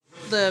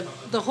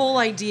the whole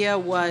idea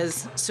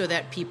was so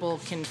that people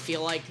can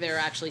feel like they're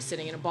actually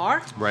sitting in a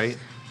bar. Right.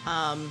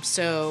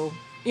 So,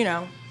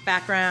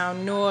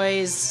 background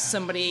noise,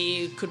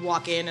 somebody could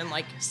walk in and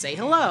like say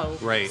hello.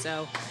 Right.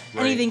 So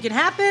Right. anything can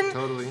happen.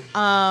 Totally.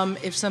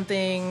 If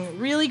something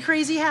really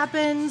crazy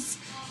happens,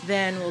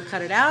 then we'll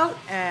cut it out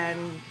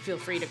and feel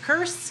free to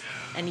curse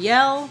and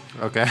yell.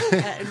 Okay.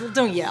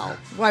 Don't yell.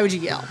 Why would you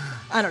yell?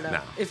 I don't know.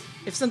 No.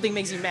 If something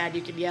makes you mad,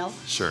 you can yell.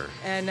 Sure.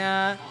 And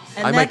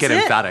I might get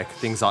emphatic.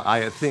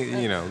 I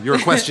think your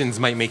questions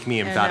might make me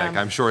emphatic. And,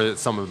 I'm sure that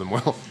some of them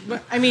will.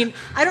 But, I mean,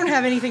 I don't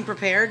have anything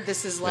prepared.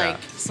 This is like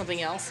Yeah.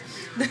 something else.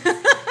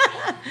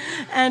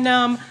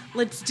 And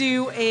let's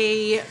do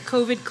a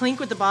COVID clink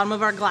with the bottom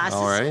of our glasses.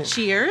 All right.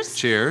 Cheers.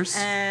 Cheers.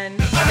 And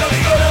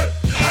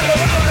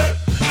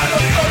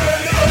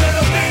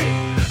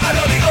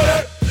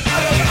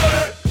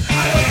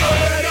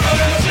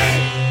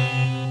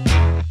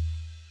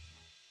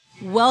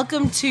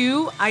welcome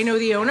to I Know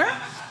the Owner,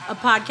 a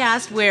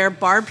podcast where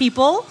bar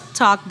people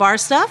talk bar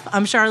stuff.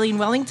 I'm Sharlene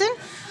Wellington.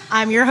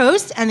 I'm your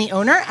host and the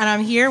owner, and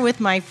I'm here with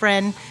my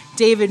friend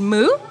David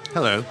Moo.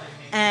 Hello.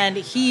 And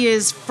he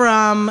is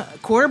from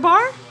Quarter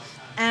Bar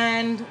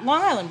and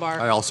Long Island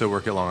Bar. I also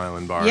work at Long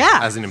Island Bar. Yeah.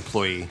 As an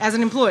employee. As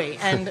an employee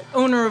and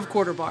owner of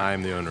Quarter Bar. I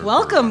am the owner of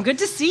Welcome. Quarter Bar. Good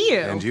to see you.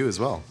 And you as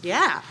well.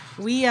 Yeah.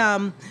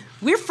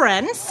 We're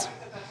friends.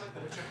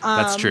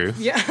 That's true.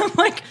 Yeah.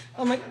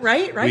 I'm like,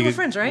 right? We're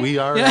friends, right? We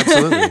are, Yeah.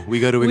 absolutely. We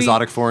go to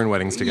exotic foreign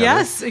weddings together.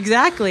 Yes,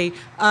 exactly.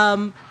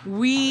 I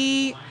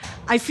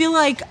feel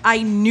like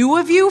I knew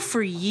of you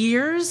for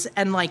years,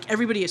 and like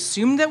everybody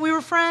assumed that we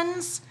were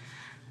friends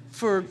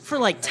for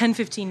like 10,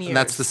 15 years. And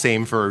that's the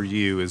same for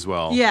you as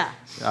well. Yeah.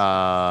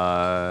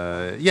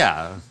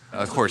 Yeah.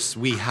 Of course,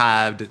 we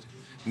had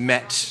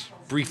met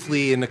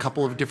briefly in a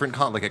couple of different,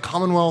 like at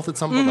Commonwealth at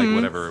some point, like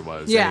whatever it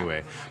was. Yeah.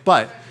 Anyway,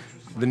 but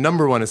the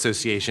number one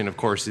association, of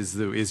course, is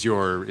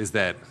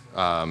that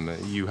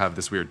you have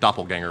this weird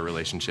doppelganger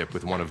relationship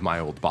with one of my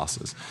old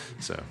bosses.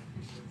 So,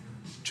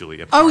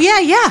 Julia. Oh yeah.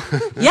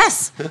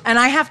 Yes, and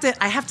I have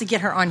to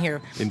get her on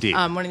here. Indeed.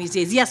 One of these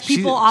days. Yes,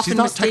 people often she's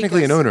not mistake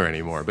technically us. an owner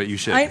anymore, but you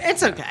should.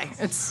 It's okay.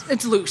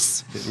 It's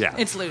loose. Yeah.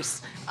 It's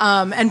loose.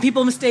 And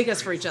people mistake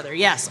us for each other.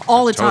 Yes,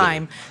 all the Totally.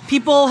 time.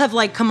 People have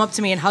like come up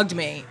to me and hugged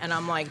me, and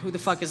I'm like, "Who the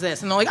fuck is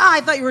this?" And they're like,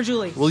 "I thought you were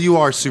Julie." Well, you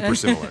are super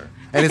similar.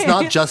 And it's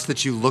not just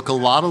that you look a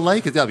lot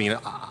alike. I mean,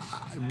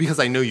 because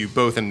I know you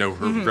both and know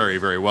her very,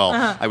 very well,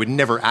 I would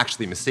never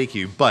actually mistake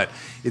you. But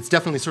it's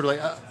definitely sort of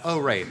like, oh,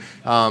 right.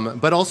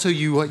 But also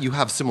you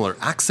have similar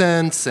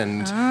accents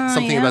and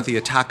something about the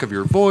attack of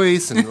your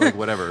voice and like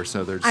whatever.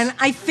 So there's. And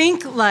I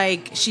think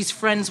like she's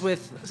friends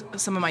with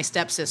some of my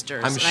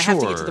stepsisters. I'm and sure. I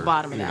have to get to the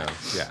bottom of that.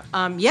 Yeah.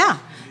 Yeah.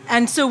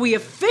 And so we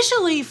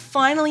officially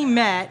finally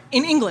met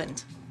in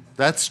England.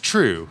 That's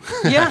true.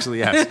 Yeah. Actually,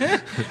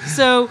 yes.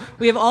 So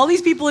we have all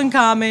these people in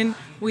common.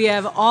 We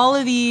have all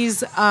of these,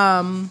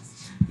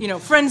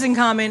 friends in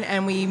common,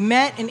 and we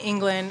met in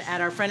England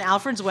at our friend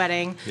Alfred's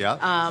wedding.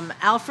 Yeah.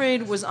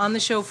 Alfred was on the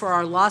show for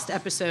our lost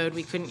episode.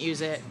 We couldn't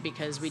use it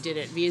because we did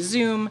it via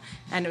Zoom,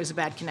 and it was a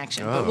bad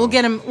connection. But we'll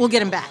get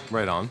him back.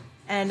 Right on.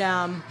 And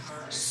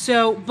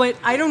but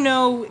I don't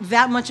know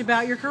that much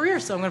about your career,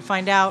 so I'm going to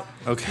find out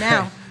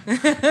now.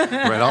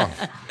 Right on.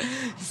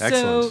 Excellent.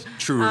 So,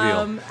 True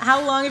reveal.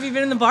 how long have you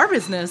been in the bar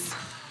business?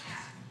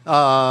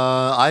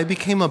 I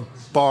became a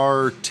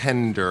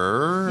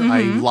bartender.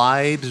 I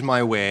lied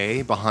my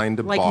way behind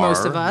a bar. Like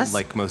most of us.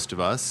 Like most of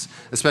us.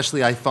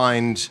 Especially I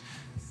find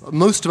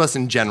most of us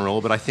in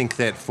general, but I think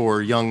that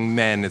for young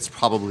men, it's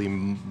probably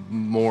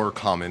more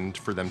common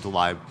for them to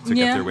lie to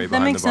get their way that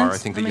behind makes the bar.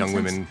 sense. I think That that young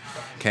makes women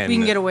We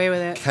can get away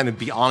with it. kind of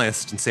be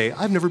honest and say,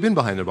 I've never been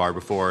behind a bar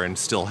before, and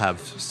still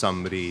have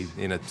somebody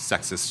in a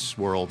sexist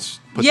world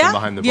put them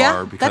behind the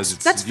bar because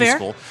that's it's fair.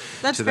 useful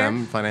That's to fair.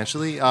 them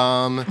financially.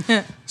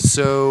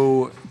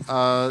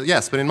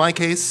 Yes, but in my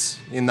case,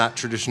 in that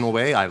traditional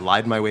way, I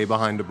lied my way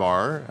behind a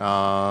bar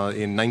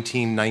in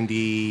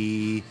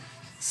 1998.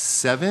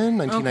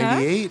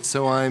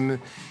 So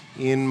I'm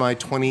in my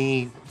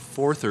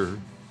 24th or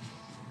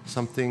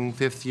something,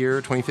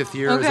 25th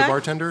year as a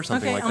bartender,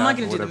 something like that. I'm not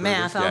going to do the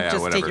math. I'll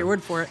just take your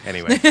word for it.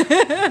 Anyway.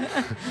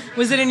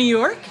 Was it in New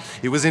York?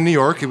 It was in New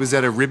York. It was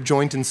at a rib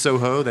joint in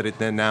Soho that it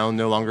then now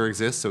no longer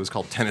exists. So it was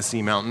called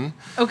Tennessee Mountain.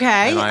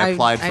 Okay. And I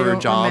applied for a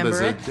job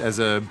remember as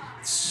a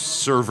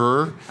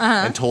server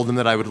and told them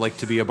that I would like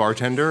to be a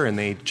bartender, and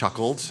they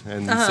chuckled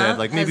and said,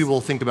 like, maybe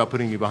we'll think about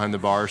putting you behind the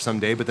bar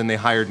someday. But then they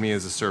hired me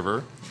as a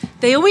server.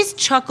 They always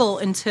chuckle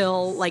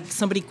until like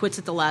somebody quits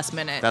at the last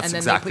minute. That's and then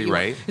exactly they put you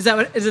right. Is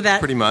that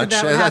Pretty much.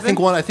 Is that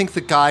what I think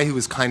the guy who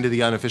was kind of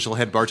the unofficial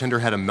head bartender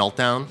had a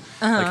meltdown.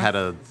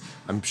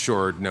 I'm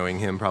sure, knowing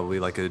him, probably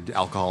like an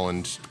alcohol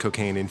and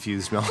cocaine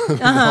infused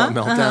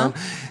meltdown,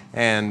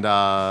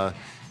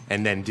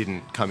 and then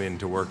didn't come in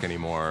to work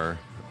anymore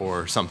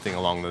or something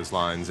along those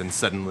lines. And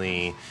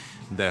suddenly,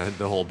 the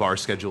whole bar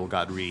schedule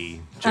got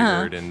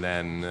rejiggered, and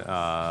then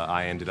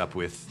I ended up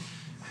with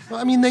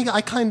I mean,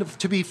 I kind of,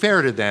 to be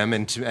fair to them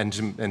and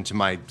to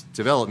my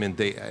development,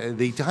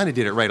 they kind of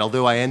did it right.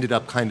 Although I ended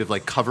up kind of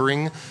like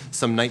covering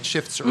some night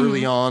shifts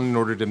early on in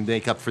order to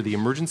make up for the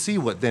emergency.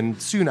 What then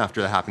soon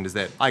after that happened is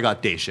that I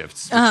got day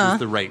shifts, which was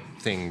the right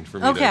thing for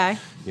me to,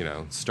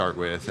 start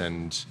with.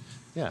 And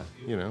yeah,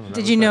 and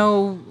Did you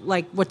know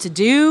like what to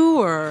do,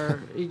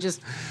 or you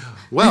just?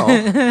 Well,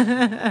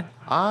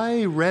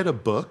 I read a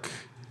book.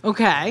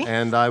 Okay.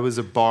 And I was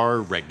a bar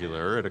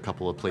regular at a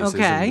couple of places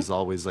and was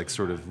always like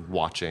sort of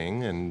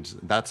watching, and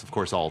that's of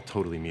course all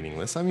totally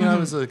meaningless. I mean, I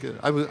was about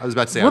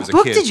to say I was a kid.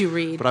 What book did you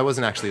read? But I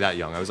wasn't actually that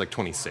young. I was like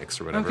 26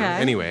 or whatever. Okay.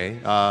 Anyway,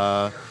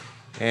 what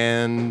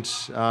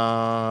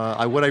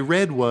I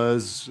read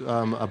was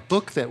a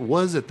book that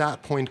was at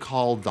that point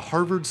called the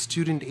Harvard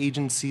Student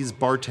Agency's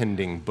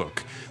Bartending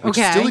Book, which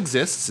still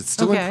exists. It's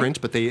still in print,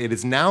 but it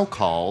is now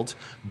called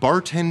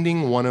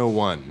Bartending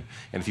 101.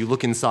 And if you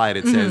look inside,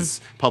 it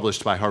says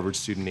published by Harvard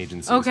Student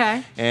Agencies.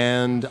 Okay.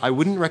 And I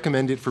wouldn't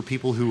recommend it for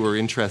people who are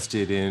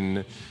interested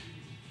in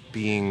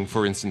being,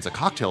 for instance, a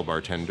cocktail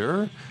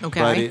bartender. Okay.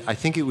 But I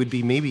think it would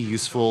be maybe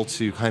useful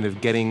to kind of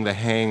getting the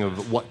hang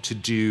of what to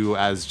do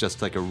as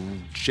just like a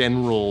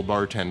general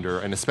bartender,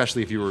 and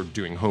especially if you were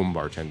doing home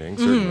bartending,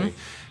 certainly.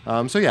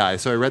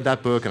 So I read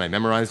that book and I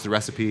memorized the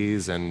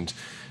recipes and...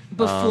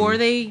 Before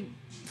they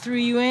threw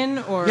you in,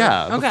 or?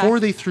 Yeah, before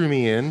they threw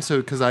me in,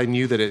 so because I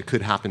knew that it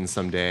could happen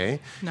someday.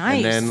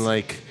 Nice. And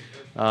then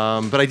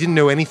but I didn't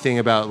know anything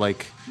about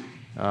like...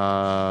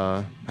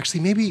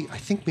 actually, I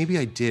think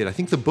I did. I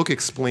think the book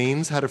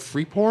explains how to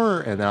free pour,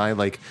 and then I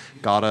like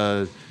got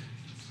a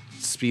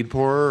speed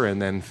pourer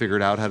and then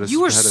figured out how to.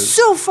 You were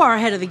so far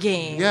ahead of the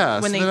game. Yeah,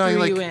 when so they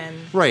threw you in.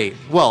 Right.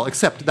 Well,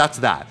 except that's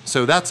that.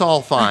 So that's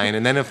all fine.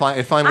 And then it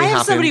finally happened. I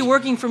have somebody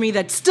working for me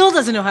that still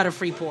doesn't know how to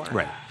free pour.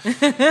 Right.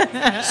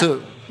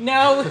 So.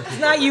 No, it's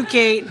not you,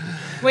 Kate.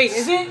 Wait,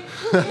 is it?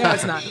 No,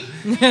 it's not.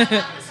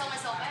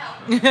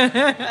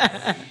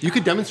 You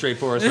could demonstrate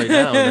for us right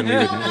now, and then we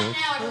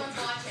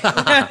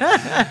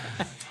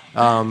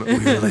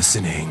would. We're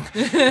listening.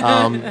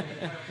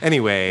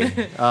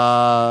 Anyway.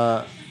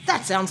 That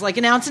sounds like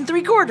an ounce and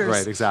 3/4.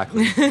 Right,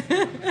 exactly.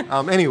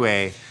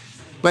 Anyway,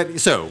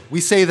 but so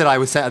we say that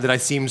I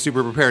seemed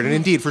super prepared, and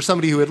indeed, for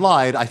somebody who had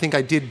lied, I think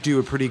I did do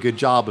a pretty good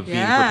job of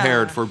being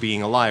prepared for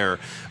being a liar.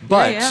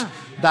 But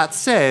that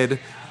said.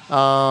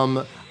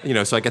 So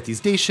I get these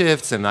day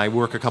shifts, and I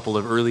work a couple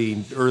of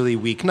early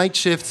week night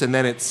shifts, and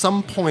then at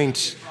some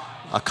point,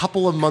 a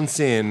couple of months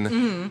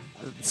in,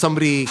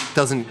 somebody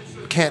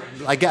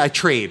I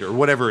trade or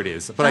whatever it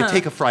is, but I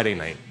take a Friday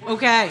night.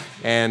 Okay.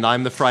 And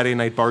I'm the Friday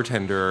night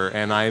bartender,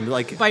 and I'm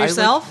like by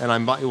yourself.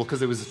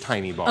 Because it was a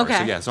tiny bar.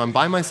 Okay. So I'm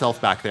by myself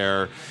back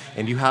there,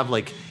 and you have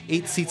like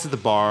 8 seats at the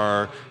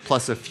bar,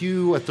 plus a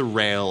few at the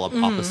rail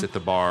opposite the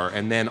bar,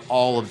 and then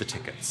all of the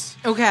tickets.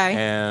 Okay.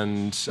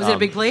 And was it a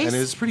big place? And it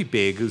was pretty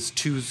big. It was a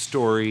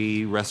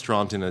 2-story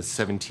restaurant in a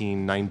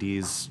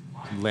 1790s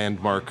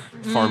landmark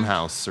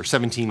farmhouse, or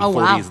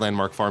 1740s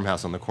landmark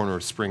farmhouse on the corner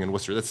of Spring and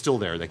Worcester. That's still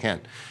there. They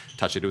can't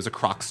touch it. It was a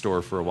Crocs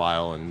store for a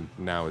while, and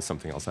now is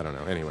something else. I don't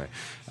know. Anyway,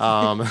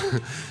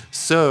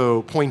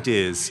 so point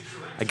is,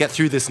 I get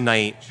through this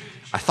night.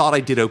 I thought I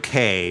did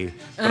okay,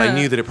 but I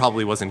knew that it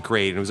probably wasn't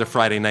great. And it was a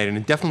Friday night,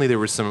 and definitely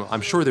I'm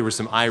sure there was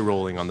some eye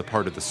rolling on the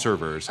part of the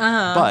servers.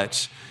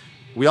 But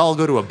we all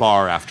go to a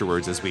bar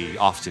afterwards, as we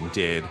often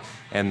did.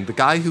 And the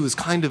guy who was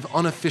kind of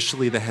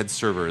unofficially the head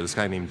server, this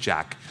guy named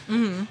Jack,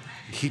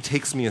 he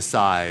takes me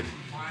aside,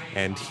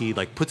 and he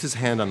like puts his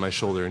hand on my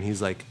shoulder, and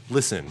he's like,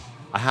 "Listen,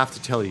 I have to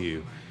tell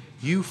you,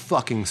 you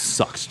fucking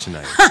sucked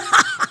tonight."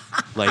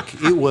 Like,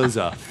 it was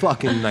a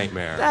fucking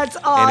nightmare. That's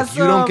awesome. And if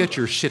you don't get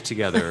your shit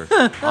together,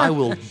 I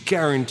will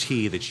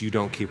guarantee that you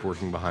don't keep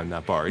working behind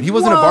that bar. And he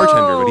wasn't a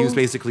bartender, but he was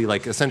basically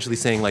like essentially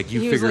saying like,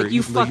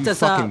 you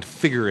fucking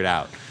figure it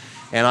out.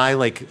 And I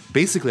like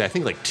basically I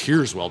think like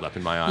tears welled up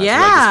in my eyes.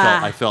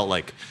 Yeah. I felt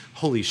like,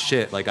 holy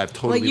shit, like I've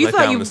totally you let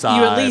thought down the side.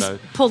 You at least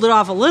pulled it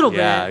off a little bit.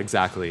 Yeah,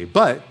 exactly.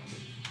 But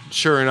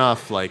sure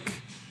enough, like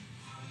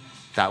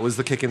that was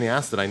the kick in the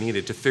ass that I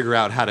needed to figure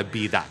out how to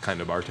be that kind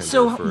of bartender.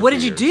 So what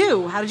did you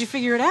do? How did you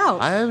figure it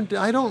out?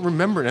 I don't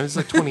remember. It was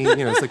like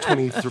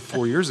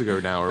 24 years ago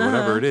now or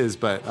whatever it is.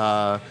 But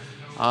I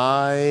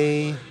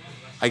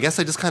guess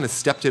I just kind of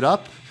stepped it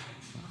up.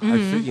 I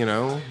think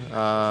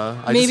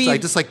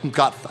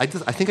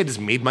I just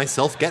made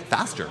myself get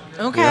faster.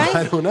 Okay.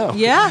 I don't know.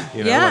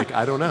 Yeah.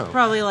 I don't know.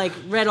 Probably like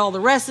read all the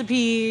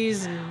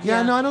recipes. And,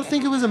 no, I don't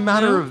think it was a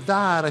matter of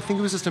that. I think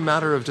it was just a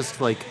matter of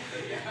just like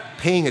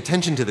paying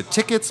attention to the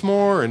tickets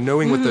more and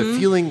knowing what the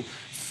feeling,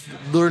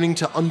 learning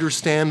to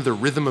understand the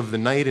rhythm of the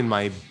night in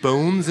my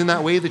bones in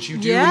that way that you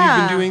do when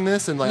you've been doing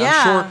this. And like,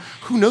 I'm sure,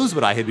 who knows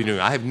what I had been doing?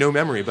 I have no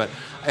memory, but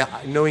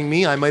knowing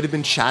me, I might have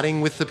been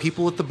chatting with the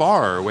people at the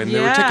bar when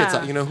there were tickets.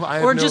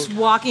 Or just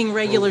walking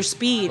regular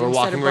speed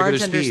instead of bartender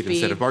speed.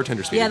 Instead of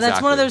bartender speed. Yeah,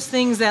 that's one of those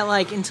things that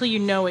like until you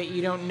know it,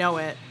 you don't know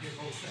it.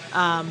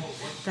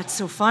 That's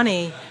so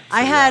funny.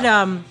 I had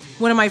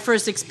one of my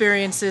first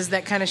experiences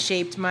that kind of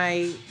shaped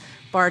my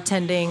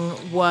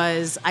bartending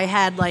was I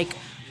had like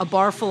a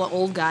bar full of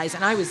old guys,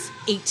 and I was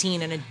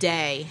 18 in a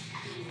day.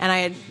 And I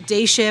had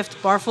day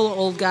shift, bar full of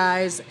old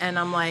guys, and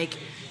I'm like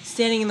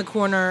standing in the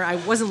corner. I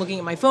wasn't looking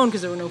at my phone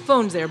because there were no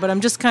phones there, but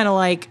I'm just kind of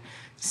like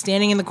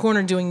standing in the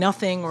corner doing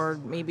nothing, or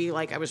maybe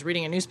like I was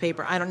reading a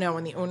newspaper. I don't know.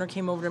 And the owner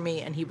came over to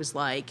me and he was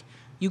like,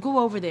 you go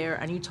over there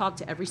and you talk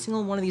to every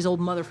single one of these old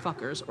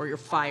motherfuckers or you're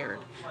fired.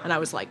 And I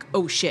was like,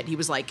 oh shit. He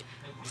was like,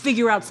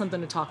 figure out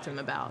something to talk to them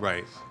about.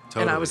 Right.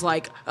 Totally. And I was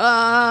like,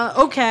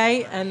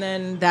 okay. And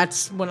then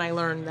that's when I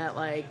learned that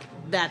like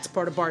that's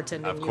part of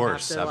bartending. Of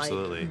course, you have to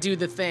absolutely. like do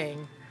the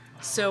thing.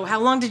 So how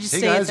long did you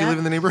stay Hey guys, at that? you live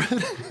in the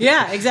neighborhood?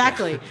 Yeah,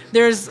 exactly.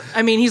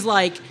 He's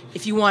like,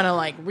 if you want to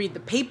like read the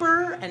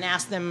paper and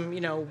ask them,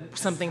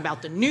 something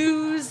about the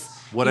news.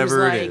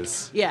 Whatever it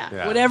is.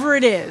 Yeah, whatever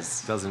it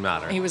is. Doesn't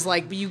matter. He was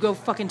like, but you go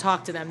fucking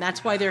talk to them.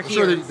 That's why they're I'm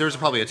here. sure there's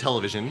probably a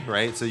television,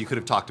 right? So you could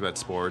have talked about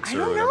sports I or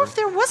don't whatever. know if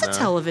there was a No?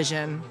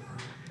 television.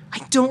 I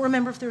don't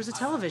remember if there was a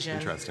television.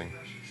 Interesting.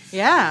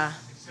 Yeah.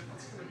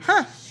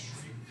 Huh.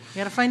 You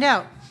gotta find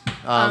out.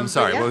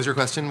 Sorry, yeah. what was your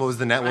question? What was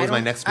my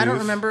next move? I don't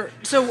remember.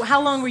 So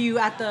how long were you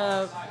at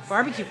the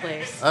barbecue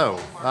place? 2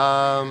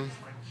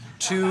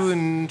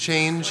 and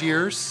change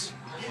years.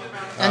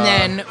 And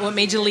then what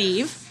made you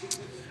leave?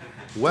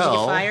 Well, Did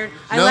you get fired?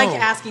 I no. like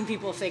asking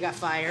people if they got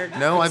fired.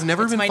 No, I've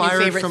never been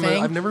fired from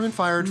thing. I've never been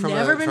fired from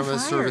a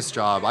service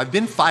job. I've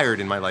been fired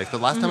in my life. The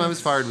last time I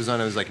was fired was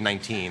when I was like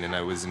 19 and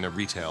I was in a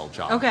retail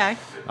job. Okay.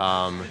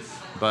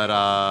 But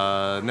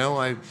no,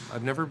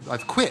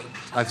 I've quit.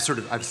 I've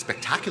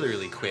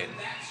spectacularly quit.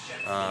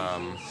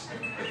 I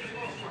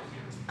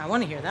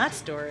want to hear that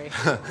story.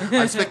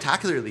 I've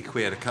spectacularly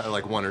quit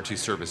like 1 or 2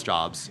 service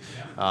jobs.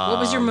 What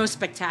was your most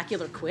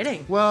spectacular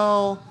quitting?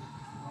 Well,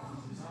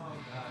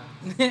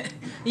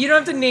 You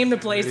don't have to name the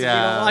place if you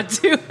don't want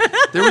to.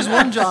 there was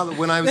one job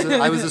when I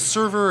was a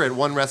server at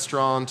one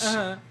restaurant,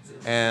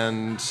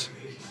 and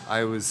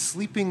I was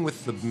sleeping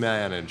with the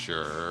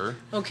manager.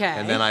 Okay.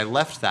 And then I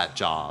left that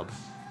job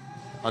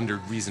under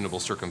reasonable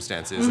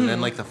circumstances, and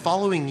then like the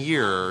following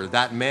year,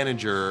 that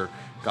manager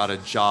got a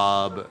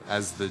job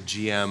as the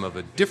GM of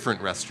a different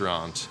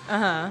restaurant,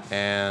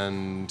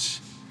 and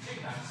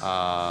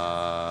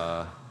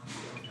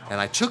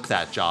I took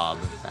that job.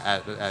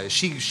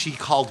 She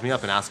called me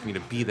up and asked me to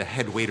be the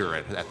head waiter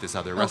at this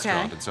other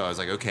restaurant, and so I was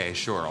like, okay,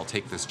 sure, I'll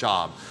take this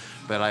job,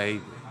 but I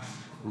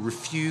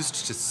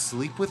refused to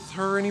sleep with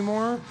her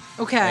anymore.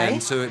 Okay.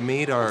 And so it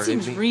made our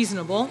Seems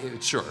reasonable.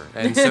 Sure.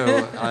 And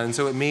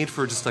so it made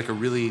for just like a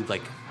really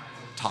like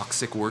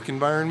toxic work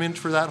environment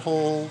for that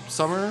whole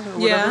summer or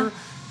whatever.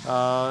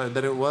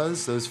 That it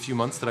was, those few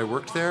months that I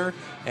worked there.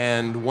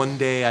 And one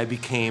day I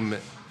became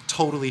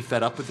totally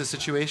fed up with the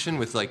situation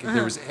with like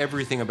there was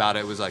everything about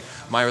it was like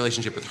my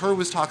relationship with her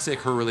was toxic,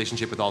 her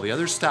relationship with all the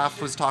other staff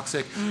was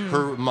toxic,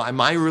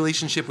 my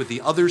relationship with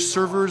the other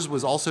servers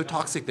was also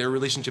toxic, their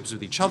relationships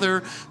with each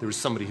other, there was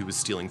somebody who was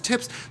stealing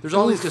tips, there's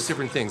all these just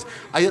different things.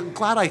 I'm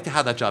glad I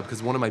had that job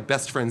because one of my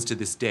best friends to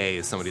this day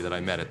is somebody that I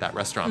met at that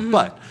restaurant.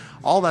 But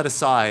all that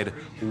aside,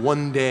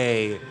 one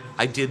day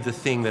I did the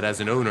thing that as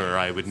an owner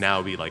I would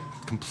now be like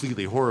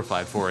completely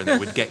horrified for, and that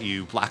would get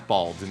you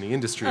blackballed in the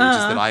industry, which is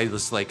that I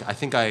was like, I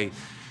think I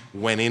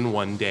went in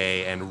one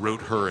day and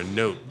wrote her a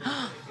note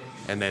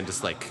and then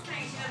just like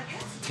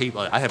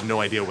I have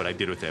no idea what I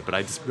did with it, but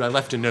I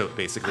left a note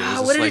basically. It was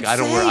what just did like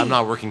it say? I'm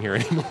not working here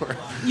anymore.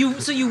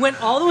 So you went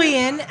all the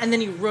way in and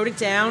then you wrote it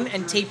down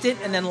and taped it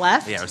and then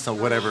left? Yeah, so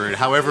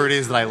however it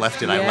is that I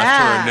left it, I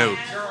left her a note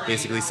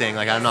basically saying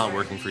like I'm not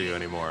working for you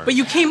anymore. But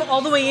you came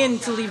all the way in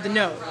to leave the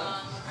note.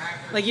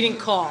 Like you didn't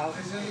call.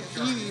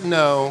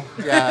 No,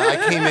 yeah,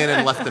 I came in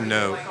and left a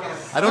note.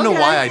 I don't know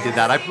why I did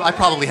that. I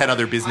probably had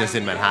other business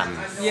in Manhattan.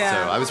 Yeah.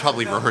 So I was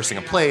probably rehearsing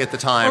a play at the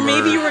time. Or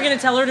maybe you were going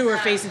to tell her to her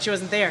face and she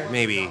wasn't there.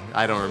 Maybe.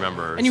 I don't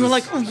remember. And you were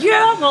like, oh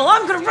yeah, well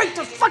I'm going to write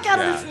the fuck out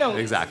of this note.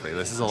 Exactly.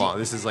 This is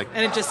like...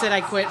 And it just said,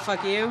 I quit,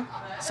 fuck you?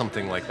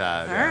 Something like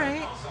that.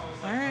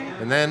 All right.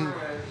 And then...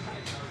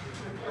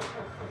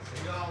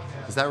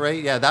 Is that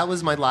right? Yeah, that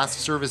was my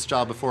last service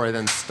job before I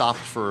then stopped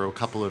for a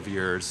couple of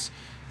years.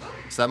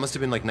 So that must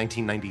have been like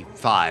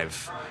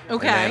 1995.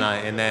 Okay.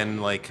 And then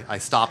I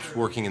stopped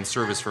working in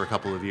service for a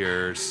couple of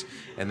years,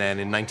 and then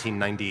in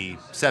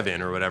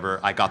 1997 or whatever,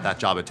 I got that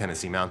job at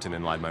Tennessee Mountain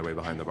and lied my way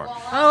behind the bar.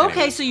 Oh,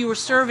 okay. So you were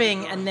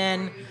serving, and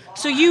then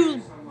so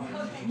you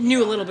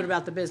knew a little bit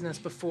about the business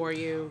before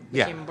you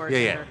became a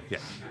bartender. Yeah.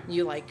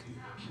 You like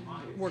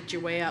worked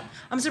your way up.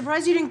 I'm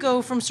surprised you didn't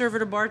go from server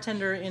to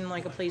bartender in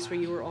like a place where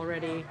you were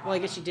already. Well, I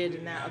guess you did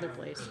in that other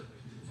place.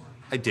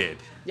 I did.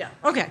 Yeah.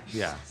 Okay.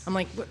 Yeah. I'm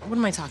like, what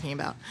am I talking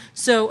about?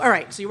 So, all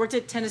right. So you worked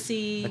at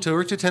Tennessee. I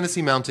worked at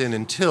Tennessee Mountain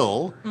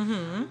until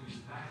New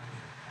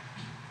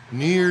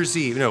Year's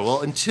Eve. No,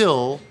 well,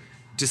 until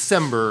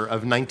December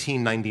of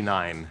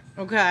 1999.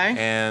 Okay.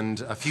 And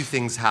a few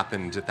things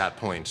happened at that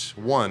point.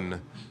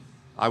 One,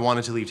 I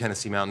wanted to leave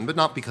Tennessee Mountain, but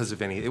not because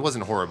of any. It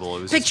wasn't horrible.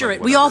 It was Picture just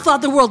like, it. We all whatever.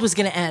 thought the world was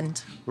going to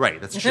end. Right.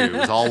 That's true. It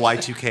was all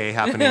Y2K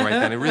happening right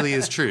then. It really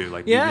is true.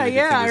 Like Yeah. we really did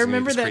think it I was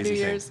remember this that crazy New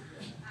thing. Year's.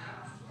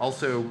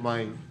 Also,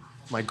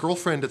 my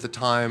girlfriend at the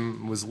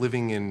time was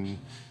living in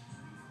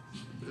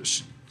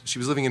she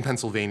was living in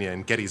Pennsylvania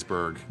in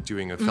Gettysburg,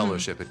 doing a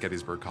fellowship at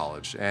Gettysburg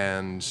College,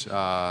 and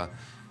so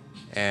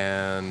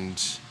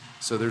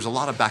there's a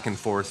lot of back and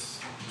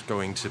forth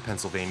going to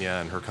Pennsylvania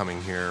and her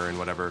coming here and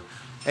whatever.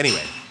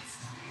 Anyway,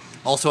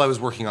 also I was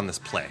working on this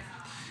play,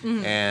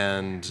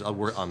 and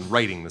I'm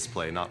writing this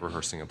play, not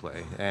rehearsing a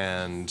play,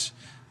 and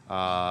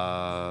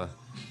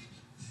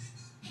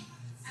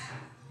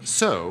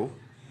so.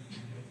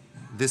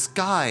 This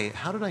guy,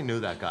 how did I know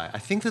that guy? I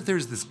think that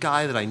there's this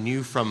guy that I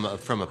knew from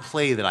a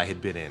play that I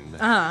had been in,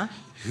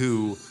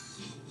 who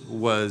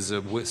was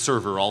a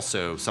server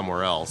also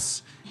somewhere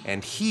else,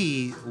 and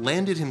he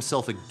landed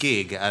himself a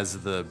gig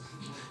as the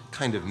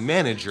kind of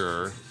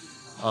manager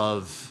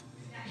of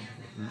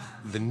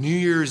the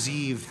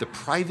the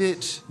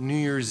private New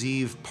Year's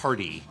Eve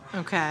party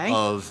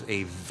of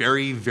a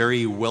very,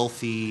 very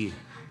wealthy,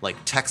 like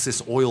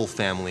Texas oil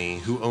family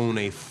who own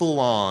a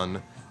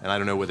full-on. And I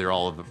don't know whether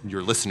all of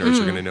your listeners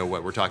are going to know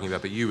what we're talking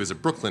about, but you as a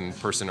Brooklyn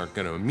person are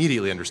going to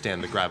immediately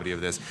understand the gravity of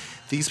this.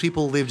 These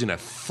people lived in a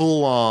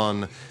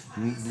full-on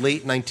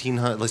late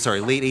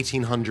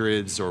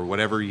 1800s or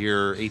whatever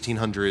year,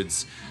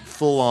 1800s,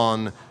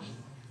 full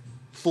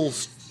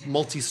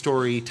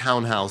multi-story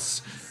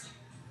townhouse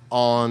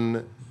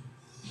on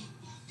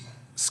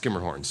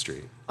Skimmerhorn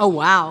Street. Oh,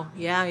 wow.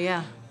 Yeah,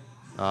 yeah.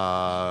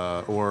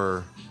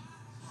 Or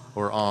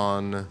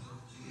on...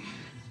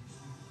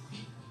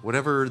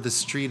 whatever the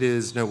street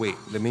is, no, wait,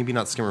 maybe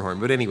not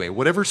Skimmerhorn, but anyway,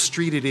 whatever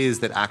street it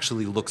is that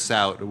actually looks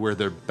out, where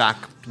their back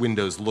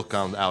windows look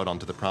out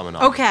onto the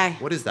promenade. Okay.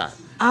 What is that?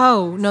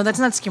 Oh, no, that's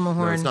not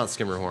Skimmerhorn. No, it's not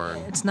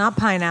Skimmerhorn. It's not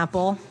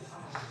Pineapple.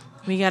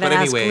 We got to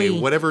ask But anyway,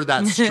 Lee. whatever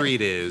that street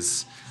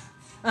is,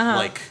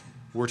 like,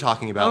 we're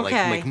talking about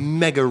like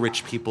mega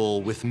rich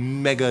people with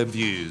mega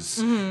views.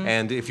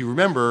 And if you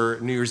remember,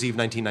 New Year's Eve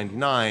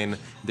 1999,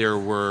 there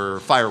were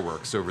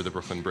fireworks over the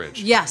Brooklyn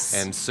Bridge. Yes.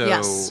 And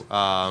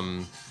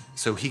so...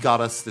 So he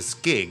got us this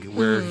gig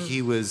where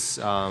he was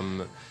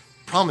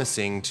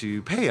promising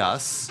to pay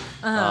us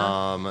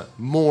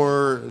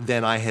more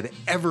than I had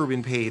ever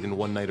been paid in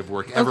one night of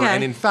work ever,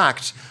 and in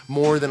fact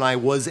more than I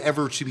was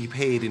ever to be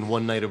paid in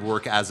one night of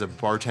work as a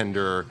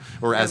bartender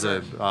or as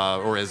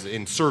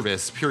in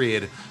service.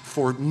 Period.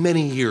 For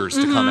many years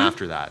to come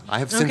after that. I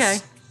have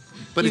since,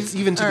 but it's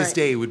even to this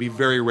day it would be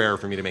very rare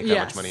for me to make that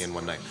much money in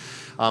one night.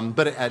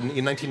 But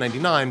in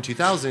 1999,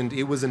 2000,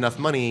 it was enough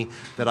money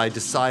that I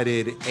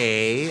decided,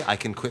 A, I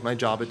can quit my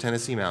job at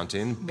Tennessee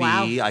Mountain.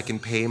 B, I can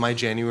pay my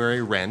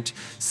January rent.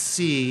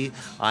 C,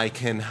 I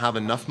can have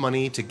enough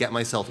money to get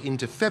myself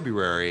into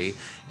February.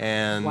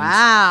 And,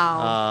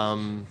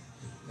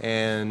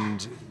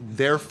 and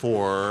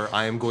therefore,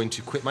 I am going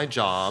to quit my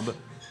job,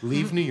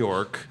 leave New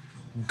York,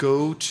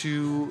 go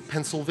to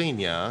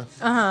Pennsylvania,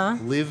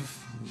 live,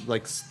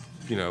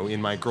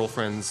 in my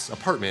girlfriend's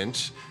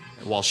apartment.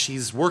 While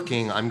she's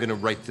working, I'm going to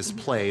write this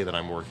play that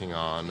I'm working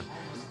on.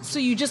 So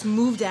you just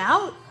moved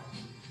out?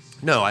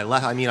 No, I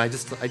left. I mean, I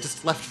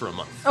just left for a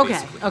month.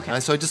 Basically. Okay.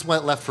 So I just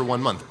left for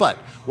 1 month. But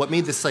what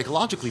made this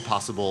psychologically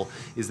possible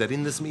is that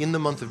in the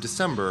month of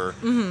December,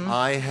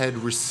 I had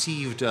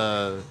received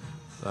a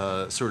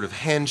sort of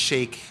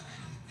handshake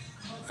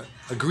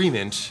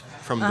agreement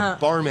from the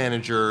bar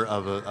manager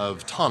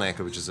of Tonic,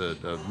 which is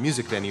a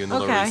music venue in the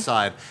Lower East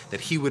Side, that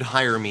he would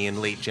hire me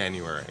in late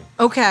January.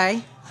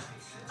 Okay.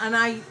 And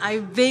I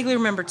vaguely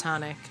remember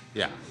Tonic.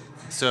 Yeah.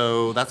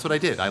 So that's what I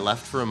did. I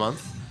left for a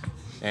month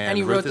and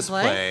you wrote this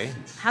play.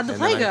 How'd the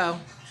play go?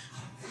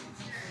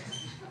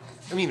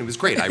 I mean, it was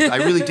great.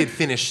 I really did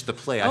finish the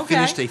play. I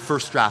finished a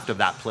first draft of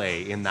that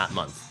play in that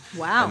month.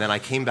 Wow. And then I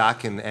came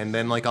back and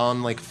then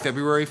on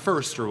February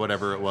 1st or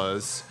whatever it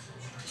was,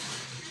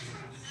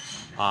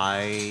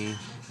 I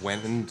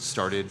went and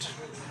started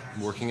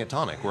working at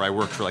Tonic, where I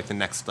worked for the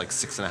next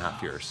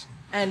 6.5 years.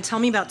 And tell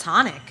me about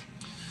Tonic.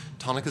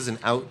 Tonic is an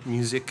out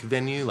music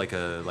venue, like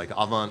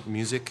avant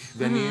music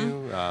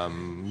venue,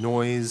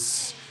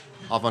 noise,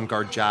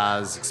 avant-garde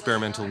jazz,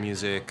 experimental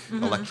music,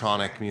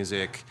 electronic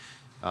music,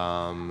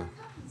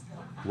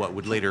 what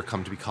would later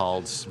come to be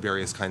called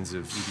various kinds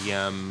of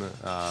EDM,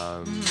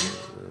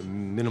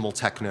 minimal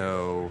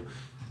techno,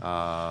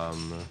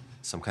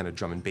 some kind of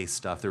drum and bass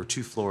stuff. There were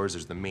 2 floors.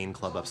 There's the main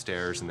club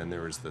upstairs, and then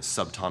there was the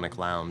Subtonic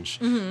Lounge,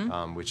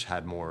 which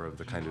had more of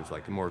the kind of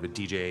more of a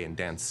DJ and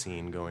dance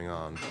scene going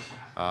on.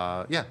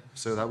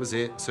 So that was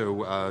it.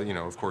 So,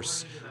 of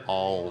course,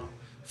 all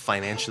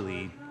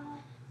financially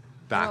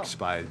backed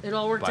by it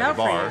all worked by out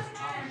the bar.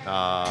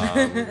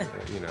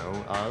 For you.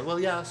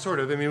 Sort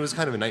of. I mean, it was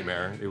kind of a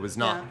nightmare. It was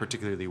not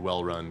particularly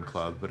well-run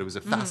club, but it was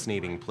a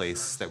fascinating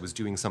place that was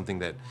doing something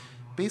that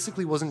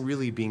basically wasn't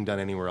really being done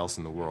anywhere else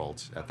in the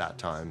world at that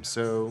time.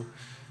 So,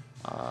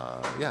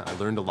 I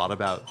learned a lot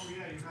about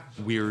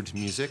weird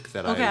music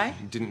that I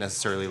didn't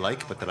necessarily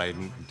like, but that I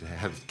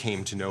have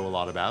came to know a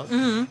lot about,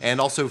 and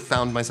also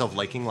found myself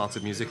liking lots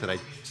of music that I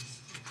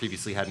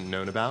previously hadn't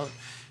known about.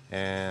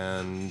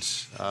 And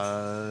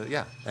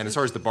and as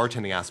far as the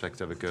bartending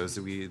aspect of it goes,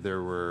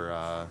 there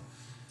were.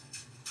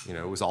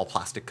 It was all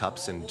plastic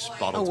cups and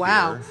bottled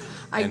beer,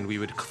 and we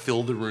would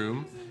fill the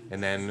room,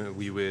 and then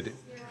we would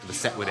the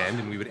set would end,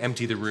 and we would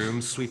empty the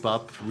room, sweep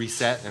up,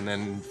 reset, and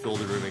then fill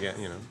the room again.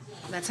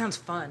 That sounds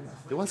fun.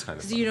 It was kind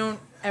of Because fun. you don't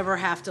ever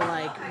have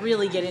to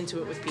really get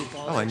into it with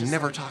people. Oh, I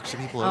never talked to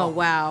people at all. Oh,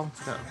 wow.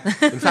 No.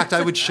 In fact,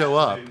 I would show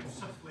up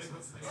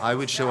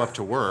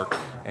to work,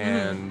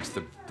 and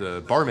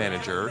the bar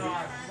manager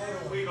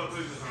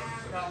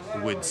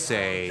would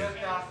say,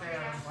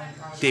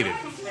 "David,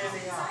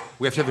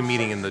 we have to have a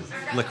meeting in the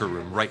liquor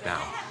room right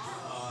now."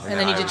 And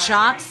then you did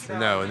shots?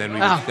 No, and then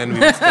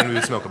we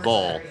would smoke a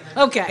bowl.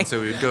 Okay. And so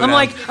we would go I'm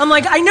down.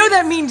 like, I know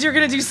that means you're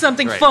gonna do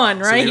something fun,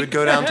 right? So we would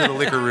go down to the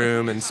liquor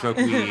room and smoke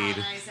weed,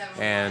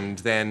 and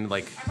then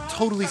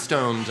totally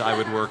stoned, I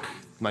would work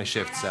my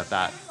shifts at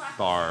that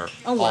bar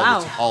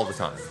all the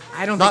time.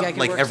 I don't Not think I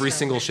could work every stoned.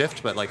 single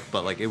shift, but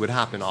it would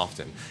happen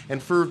often.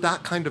 And for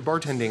that kind of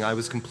bartending, I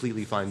was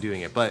completely fine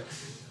doing it. But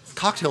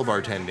cocktail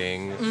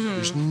bartending,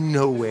 there's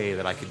no way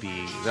that I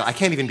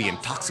can't even be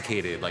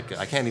intoxicated.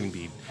 I can't even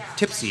be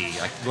tipsy,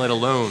 let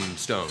alone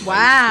stoned. Wow.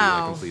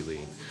 I would just be,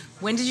 completely.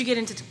 When did you get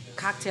into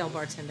cocktail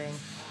bartending?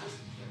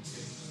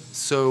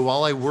 So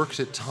while I worked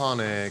at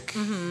Tonic,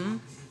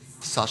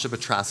 Sasha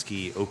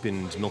Petrasky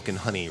opened Milk and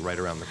Honey right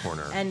around the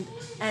corner. And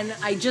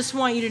I just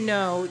want you to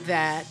know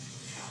that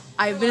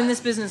I've been in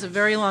this business a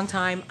very long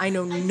time. I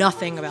know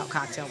nothing about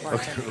cocktail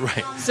bartending.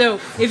 Okay, right. So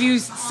if you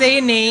say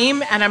a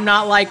name and I'm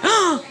not like,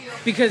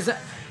 because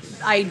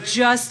I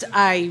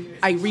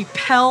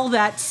repel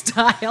that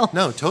style.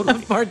 No, totally.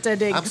 Of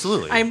bartending.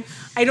 Absolutely.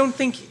 I don't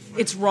think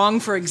it's wrong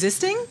for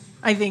existing.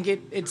 I think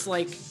it's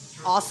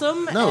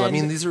awesome. No,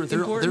 and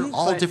they're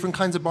all different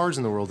kinds of bars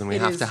in the world, and we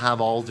have to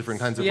have all different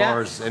kinds of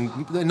bars,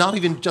 and not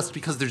even just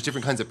because there's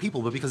different kinds of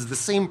people, but because the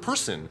same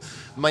person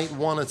might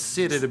want to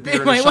sit at a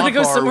beer and a shot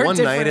bar one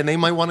night, and they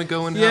might want to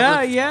go and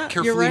have a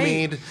carefully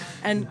made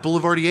and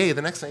Boulevardier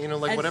the next night,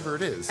 whatever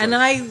it is. And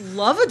I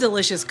love a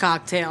delicious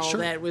cocktail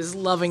that was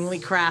lovingly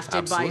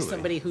crafted by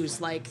somebody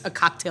who's like a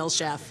cocktail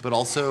chef. But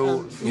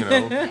also,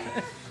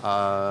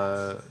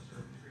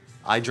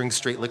 I drink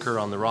straight liquor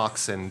on the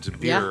rocks and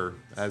beer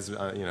as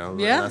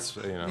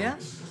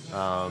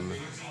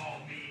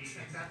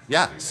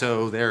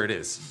so there it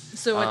is.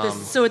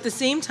 So at the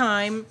same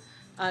time,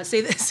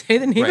 say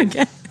the name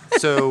again.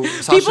 So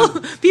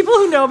Sasha, people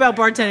who know about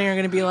bartending are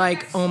going to be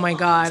like, "Oh my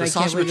god, I can't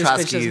Sasha believe this bitch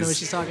doesn't know Petrasky's- what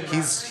she's talking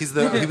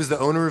about." he was the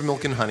owner of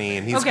Milk and Honey,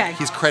 and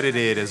he's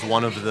credited as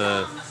one of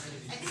the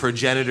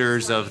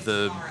progenitors of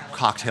the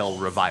cocktail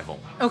revival.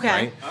 Okay.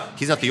 Right?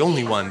 He's not the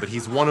only one, but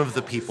he's one of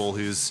the people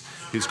who's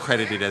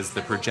credited as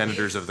the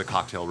progenitors of the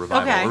cocktail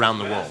revival around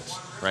the world.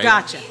 Right?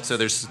 Gotcha. So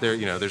there's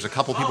a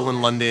couple people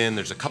in London,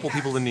 there's a couple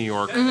people in New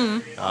York,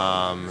 there's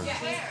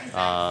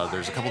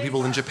a couple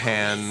people in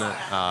Japan,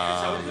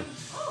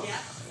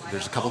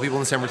 there's a couple people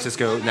in San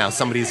Francisco. Now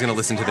somebody's going to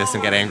listen to this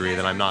and get angry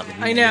that I'm not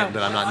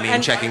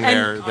name checking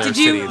their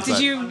cities. Did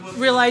you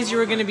realize you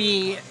were going to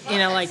be in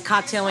a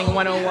cocktailing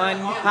 101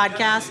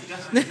 podcast?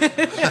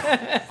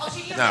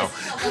 No.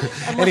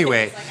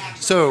 Anyway,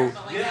 so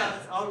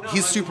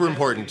he's super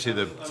important to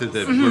the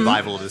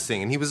revival of this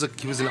thing, and he was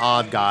an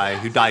odd guy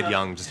who died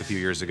young just a few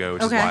years ago,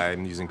 which is why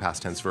I'm using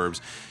past tense verbs,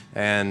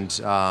 and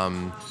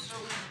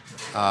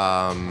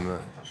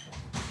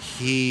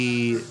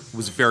he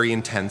was very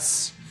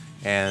intense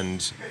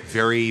and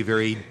very,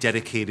 very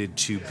dedicated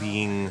to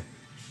being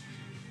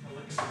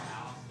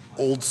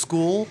old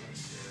school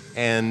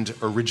and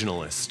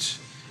originalist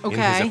in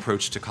his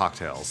approach to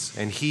cocktails.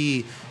 And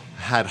he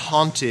had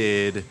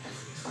haunted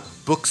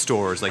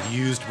bookstores,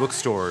 used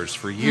bookstores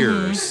for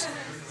years,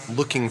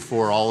 looking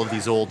for all of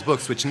these old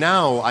books, which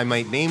now I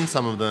might name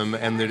some of them,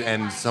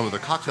 and some of the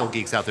cocktail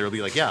geeks out there will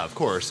be like, yeah, of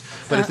course.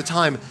 But at the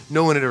time,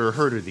 no one had ever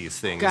heard of these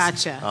things.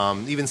 Gotcha.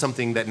 Even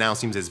something that now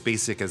seems as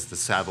basic as the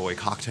Savoy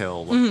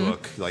cocktail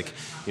book,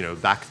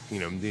 back,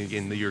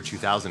 in the year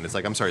 2000, it's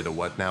like, I'm sorry, the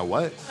what now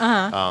what?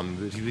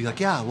 He'd be like,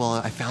 yeah, well,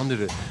 I found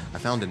a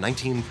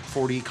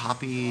 1940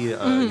 copy,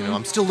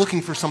 I'm still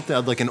looking for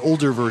something, like an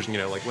older version,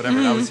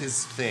 whatever. That was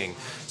his thing.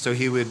 So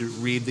he would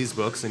read these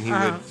books, and he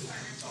would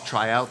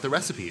try out the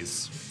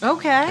recipes.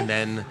 Okay. And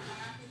then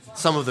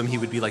some of them he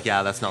would be like,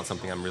 yeah, that's not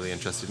something I'm really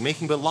interested in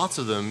making. But lots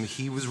of them,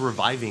 he was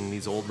reviving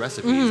these old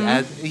recipes.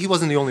 And he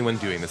wasn't the only one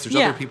doing this. There's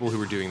other people who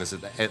were doing this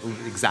at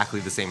exactly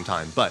the same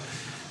time. But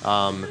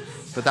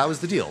that was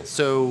the deal.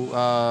 So,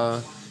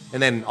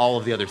 and then all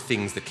of the other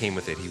things that came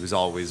with it. He was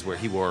always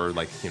he wore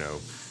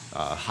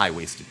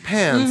high-waisted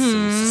pants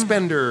and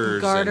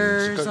suspenders,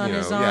 garters and on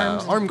his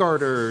arms, arm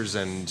garters,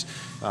 and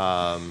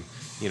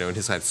and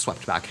his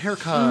swept back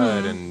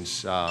haircut, and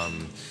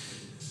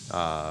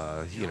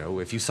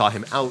if you saw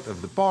him out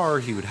of the bar,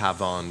 he would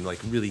have on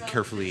really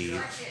carefully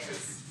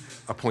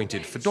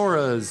appointed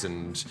fedoras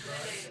and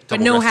but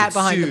no hat double-breasted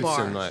behind the suits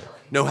bar. and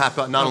no hat.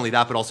 But not only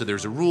that, but also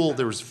there's a rule.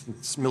 There was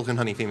Milk and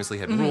Honey famously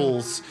had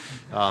rules,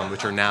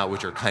 which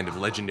are kind of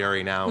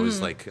legendary now.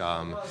 Is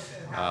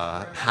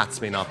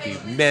hats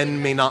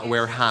men may not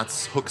wear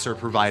hats. Hooks are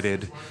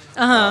provided.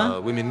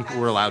 Women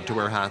were allowed to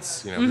wear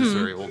hats. This is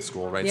very old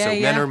school, right?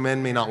 Yeah,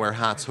 Men may not wear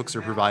hats. Hooks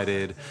are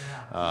provided.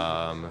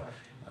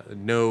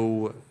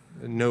 No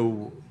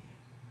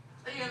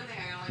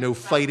no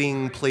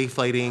fighting, play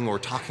fighting, or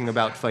talking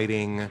about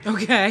fighting.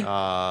 Okay.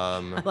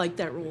 I like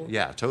that rule.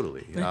 Yeah,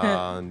 totally.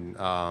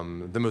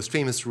 The most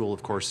famous rule,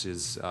 of course,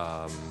 is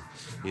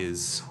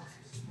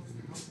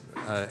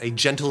a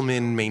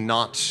gentleman may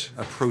not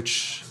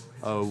approach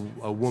a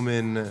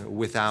woman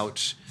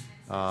without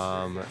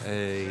either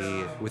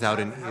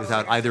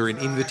an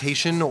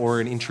invitation or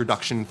an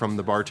introduction from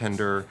the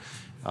bartender.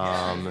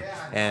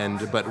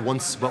 But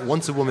once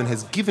a woman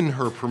has given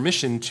her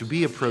permission to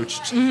be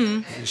approached,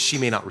 she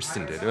may not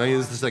rescind it. I mean, it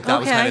was just like that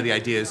was kind of the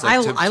idea. Is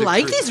like I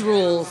like these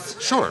rules.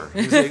 Sure.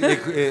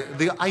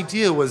 The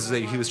idea was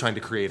that he was trying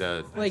to create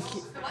a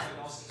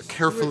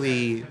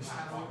carefully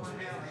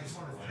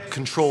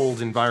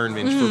controlled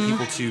environment for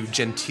people to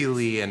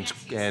genteelly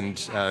and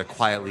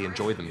quietly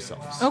enjoy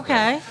themselves.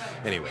 Okay. Right?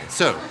 Anyway,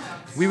 so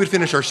we would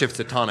finish our shifts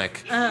at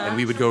Tonic, and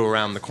we would go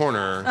around the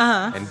corner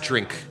and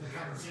drink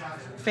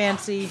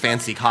fancy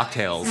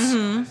cocktails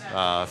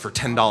for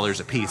 $10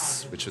 a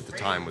piece, which at the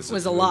time was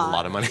a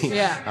lot of money.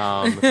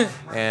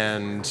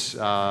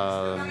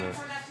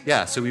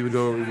 Yeah. So we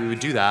would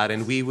do that,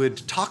 and we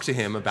would talk to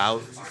him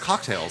about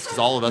cocktails, because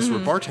all of us were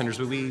bartenders,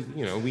 but we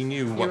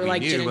knew what we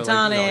like knew, gin and but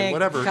tonic,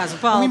 whatever.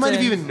 Cosmopolitan. We might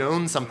have even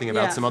known something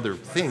about some other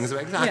things,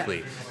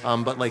 exactly. Yeah.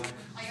 But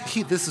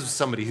this is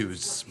somebody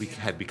we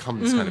had become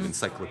this kind of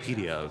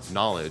encyclopedia of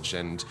knowledge,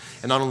 and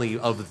not only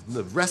of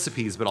the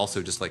recipes, but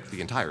also just like the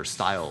entire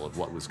style of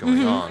what was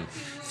going on,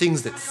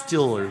 things that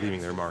still are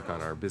leaving their mark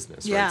on our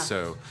business. Yeah. Right?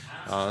 So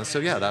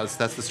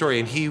that's the story,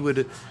 and he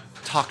would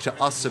talk to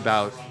us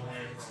about.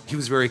 He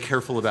was very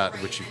careful about,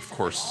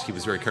 he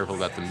was very careful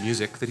about the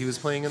music that he was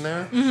playing in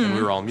there. And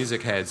we were all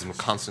music heads and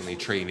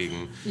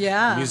trading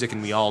music,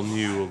 and we all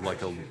knew,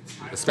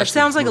 especially that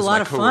sounds like a lot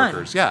of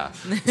coworkers. fun.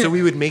 Yeah. So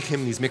we would make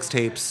him these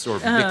mixtapes or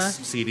mix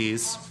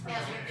CDs,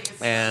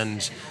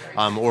 and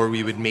or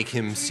we would make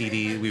him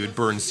we would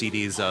burn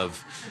CDs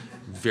of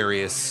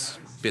various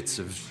bits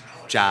of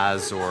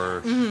jazz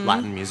or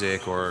Latin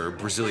music or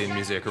Brazilian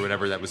music or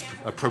whatever that was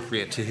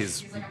appropriate to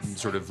his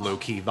sort of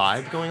low-key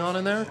vibe going on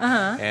in there.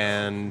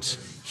 And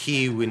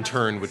he, in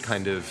turn, would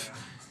kind of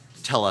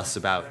tell us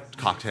about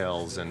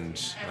cocktails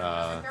and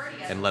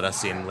let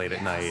us in late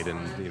at night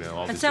and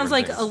all. That sounds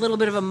like a little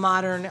bit of a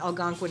modern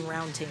Algonquin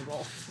round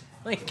table.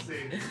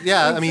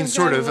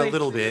 Sort of a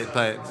little bit,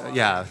 but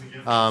yeah.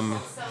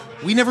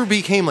 We never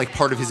became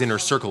part of his inner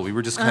circle. We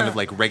were just kind of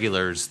like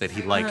regulars that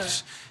he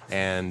liked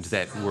and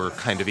that were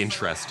kind of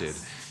interested.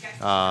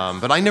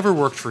 But I never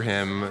worked for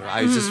him.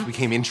 I just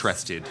became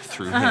interested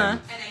through him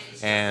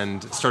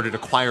and started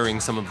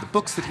acquiring some of the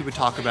books that he would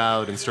talk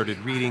about and started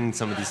reading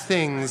some of these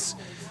things.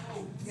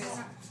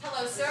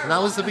 And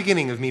that was the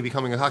beginning of me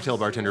becoming a cocktail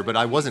bartender, but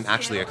I wasn't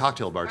actually a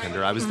cocktail bartender.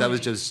 That was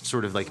just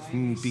sort of like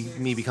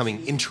me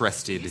becoming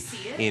interested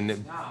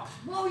in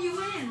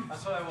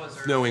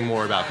knowing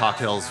more about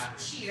cocktails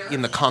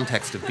in the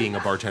context of being a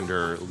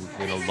bartender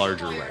in a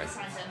larger way.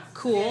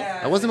 Cool.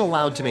 I wasn't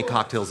allowed to make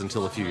cocktails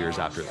until a few years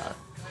after that.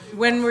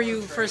 When were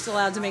you first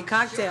allowed to make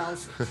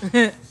cocktails?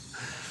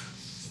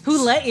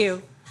 Who let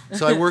you?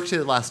 So I worked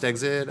at Last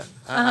Exit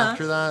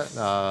after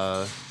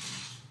that.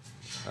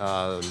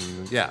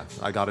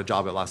 I got a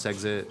job at Last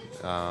Exit,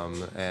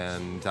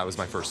 and that was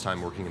my first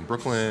time working in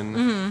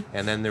Brooklyn.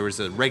 And then there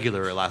was a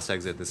regular at Last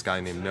Exit, this guy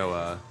named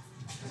Noah,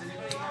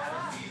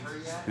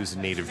 who's a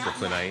native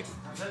Brooklynite,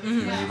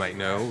 who you might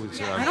know.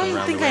 I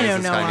don't think I know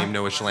this Noah. Guy named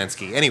Noah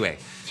Shalansky. Anyway,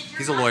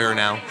 he's a lawyer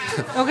now.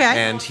 Okay.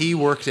 And he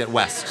worked at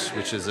West,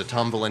 which is a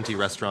Tom Valenti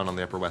restaurant on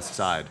the Upper West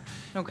Side.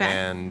 Okay.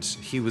 And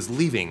he was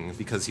leaving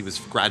because he was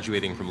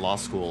graduating from law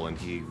school and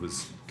he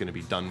was going to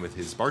be done with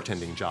his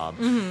bartending job.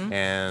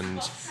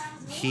 And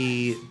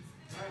he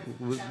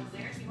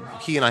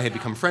and I had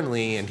become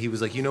friendly, and he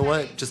was like, you know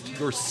what, just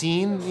your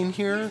scene in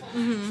here,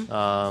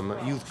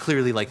 you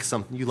clearly like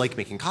you like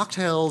making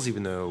cocktails,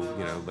 even though,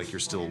 you're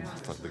still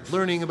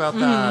learning about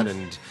that,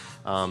 and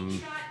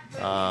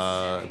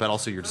but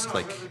also you're just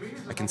I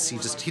can see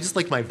he just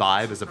liked my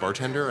vibe as a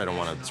bartender. I don't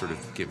want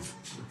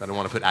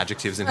to put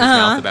adjectives in his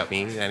mouth about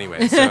me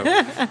anyway. So,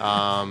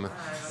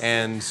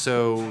 and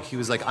so he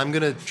was like, I'm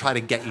going to try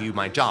to get you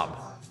my job.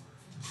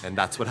 And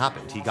that's what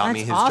happened. He got me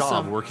his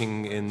job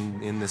working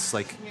in this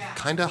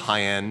kind of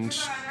high-end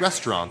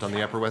restaurant on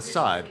the Upper West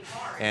Side.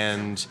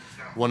 And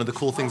one of the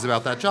cool things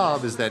about that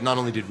job is that not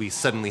only did we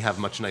suddenly have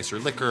much nicer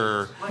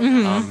liquor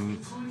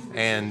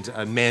and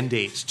a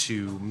mandate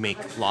to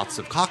make lots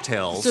of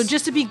cocktails. So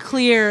just to be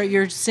clear,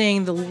 you're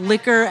saying the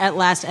liquor at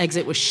Last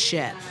Exit was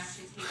shit.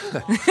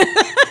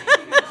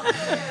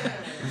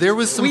 There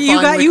was some fine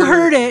liquor. You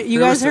heard it. You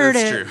guys heard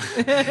it.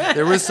 True.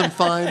 There was some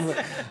fine...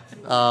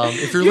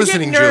 if you're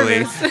listening,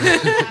 Julie,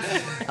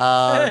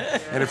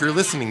 and if you're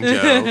listening,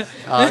 Joe,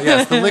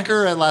 yes, the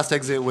liquor at Last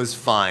Exit was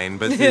fine,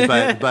 but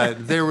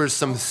there was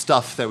some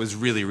stuff that was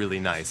really, really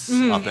nice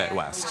up at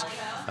West.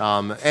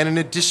 And in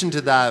addition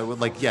to that,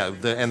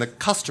 the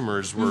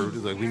customers were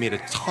we made a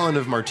ton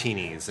of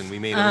martinis and we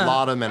made a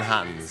lot of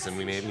Manhattans and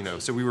we made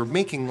so we were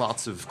making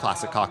lots of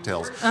classic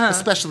cocktails,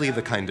 especially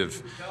the kind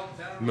of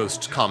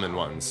most common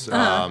ones.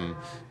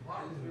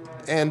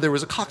 and there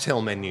was a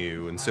cocktail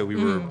menu, and so we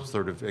were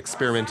sort of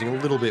experimenting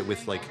a little bit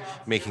with like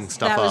making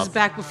stuff up. That was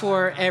back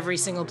before every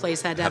single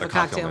place had to have a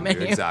cocktail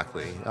menu.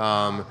 Exactly.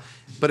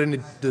 But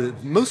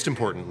most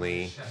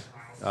importantly,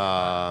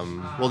 well,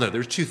 no,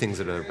 there's two things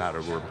that are about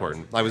it were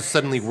important. I was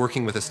suddenly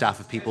working with a staff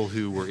of people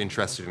who were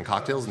interested in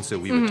cocktails, and so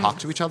we would talk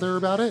to each other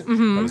about it.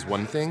 That was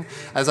one thing,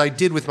 as I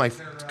did with my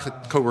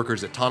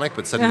coworkers at Tonic,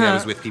 but suddenly I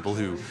was with people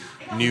who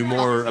knew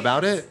more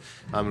about it.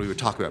 We would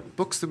talk about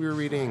books that we were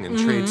reading and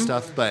trade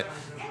stuff, but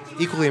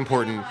equally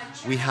important,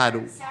 we had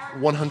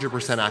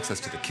 100% access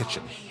to the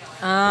kitchen.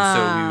 And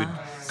so we would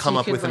come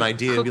up with an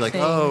idea and be like,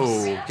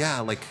 oh, yeah,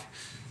 like,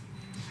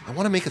 I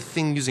want to make a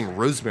thing using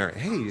rosemary.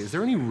 Hey, is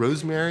there any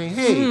rosemary?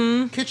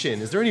 Hey, kitchen,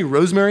 is there any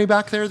rosemary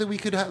back there that we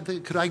could have?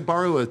 Could I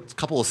borrow a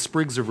couple of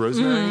sprigs of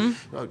rosemary?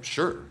 Oh,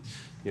 sure.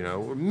 You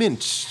know,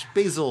 mint,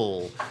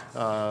 basil,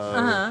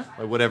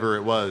 whatever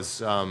it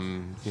was.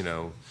 You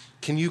know,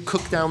 can you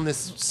cook down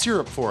this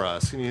syrup for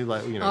us? Can you,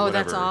 like, you know,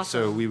 whatever. That's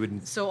awesome. So we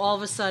would. So all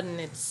of a sudden,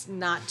 it's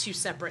not two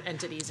separate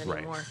entities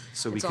anymore. Right.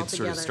 So we could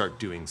sort of start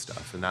doing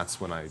stuff, and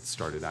that's when I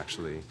started.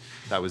 Actually,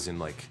 that was in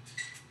like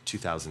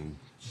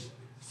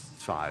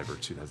 2005 or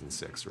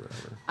 2006 or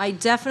whatever. I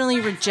definitely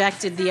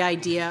rejected the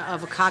idea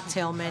of a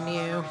cocktail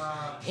menu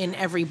in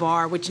every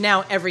bar, which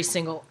now every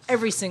single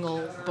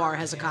bar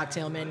has a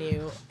cocktail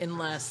menu,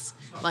 unless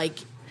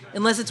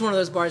it's one of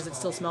those bars that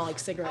still smell like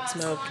cigarette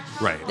smoke.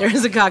 Right. There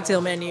is a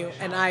cocktail menu,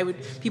 and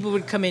people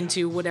would come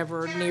into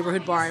whatever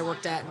neighborhood bar I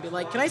worked at and be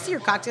like, "Can I see your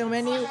cocktail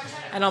menu?"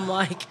 And I'm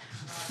like,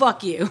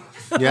 "Fuck you."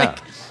 Yeah.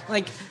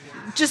 like,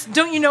 just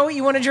don't you know what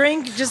you want to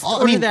drink? Just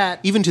order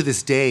that. Even to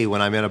this day,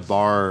 when I'm at a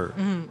bar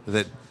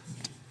that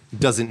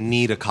doesn't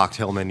need a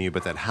cocktail menu,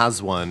 but that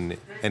has one,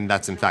 and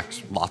that's in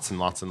fact lots and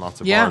lots and lots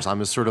of bars, I'm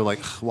just sort of like,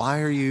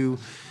 why?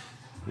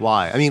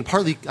 I mean,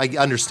 partly I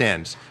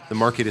understand the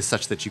market is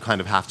such that you kind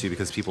of have to,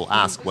 because people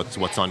ask what's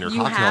on your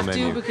cocktail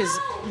menu. You have to, because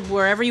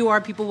wherever you are,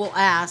 people will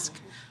ask.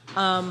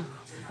 But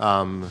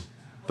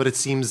it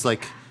seems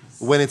like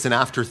when it's an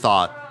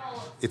afterthought,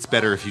 it's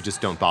better if you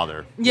just don't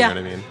bother. You know what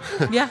I mean?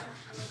 Yeah,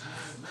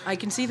 I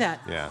can see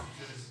that. Yeah.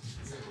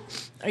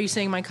 Are you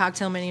saying my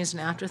cocktail menu is an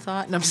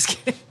afterthought? No, I'm just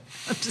kidding.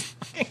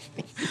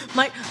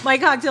 My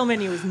cocktail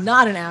menu is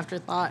not an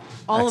afterthought.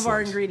 All of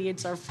our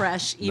ingredients are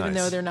fresh, even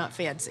though they're not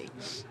fancy.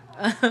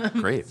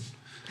 Great.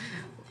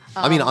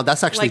 I mean,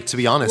 that's actually, to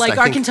be honest, like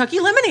our Kentucky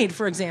lemonade,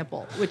 for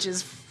example, which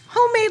is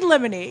homemade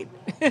lemonade.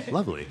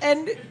 Lovely.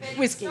 And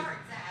whiskey.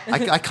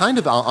 I kind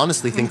of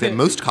honestly think that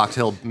most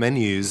cocktail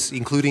menus,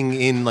 including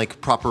in like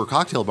proper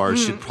cocktail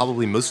bars, should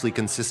probably mostly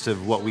consist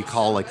of what we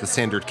call like the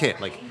standard kit,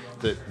 like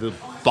the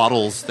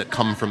bottles that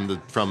come from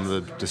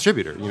the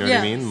distributor. You know what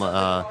I mean?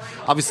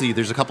 Obviously,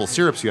 there's a couple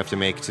syrups you have to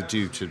make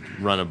to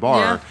run a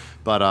bar,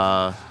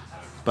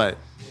 but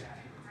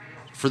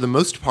for the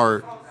most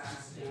part,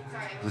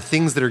 the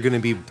things that are going to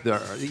be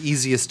the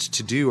easiest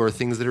to do are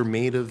things that are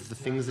made of the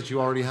things that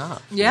you already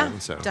have. Yeah, you know?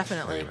 So,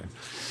 definitely. Anyway.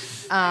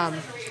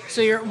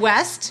 So you're at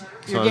West.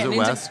 You're getting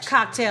into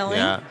cocktailing.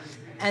 Yeah.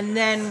 And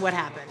then what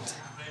happened?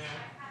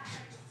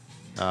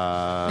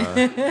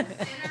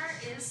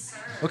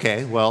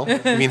 Okay, well,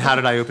 I mean, how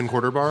did I open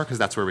Quarter Bar? Because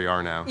that's where we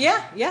are now.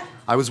 Yeah.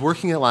 I was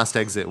working at Last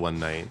Exit one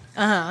night.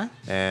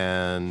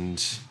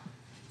 And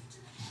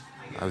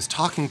I was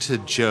talking to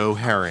Joe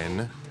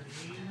Herron.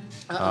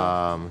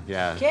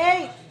 Yeah.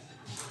 Kate!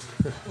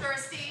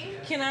 Thirsty?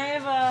 Can I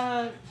have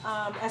a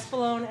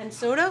Espolón and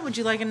soda? Would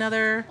you like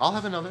another? I'll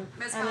have another.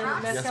 Mezcal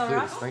Yes,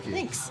 Rock? please. Thank you.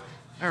 Thanks.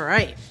 All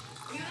right.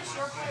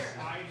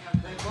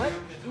 What?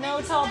 No,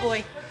 it's all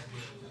boy.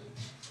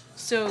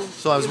 So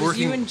I was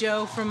working. You and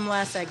Joe from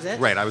Last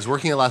Exit. Right. I was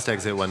working at Last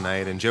Exit one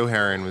night, and Joe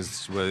Herron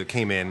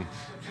came in,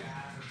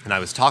 and I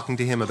was talking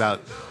to him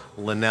about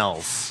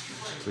Linnell's,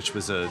 which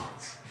was a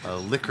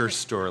liquor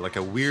store, like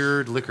a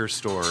weird liquor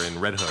store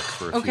in Red Hook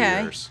for a few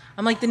years.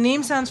 I'm like, the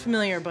name sounds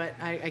familiar, but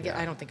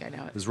I don't think I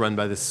know it. It was run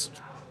by this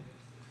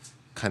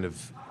kind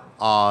of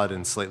odd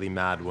and slightly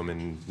mad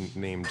woman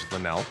named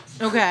Linnell.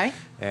 Okay.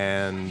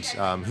 And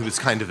who was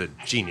kind of a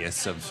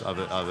genius of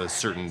a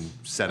certain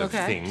set of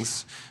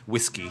things.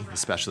 Whiskey,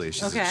 especially.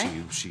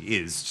 She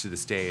is, to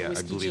this day,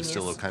 I believe,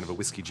 still kind of a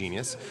whiskey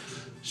genius.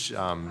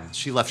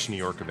 She left New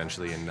York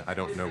eventually, and I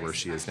don't know where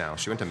she is now.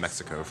 She went to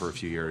Mexico for a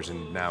few years,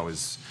 and now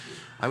is,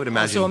 I would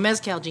imagine. So a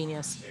mezcal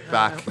genius.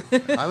 Back,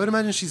 I would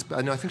imagine she's.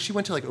 No, I think she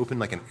went to open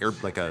like a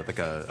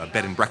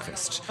bed and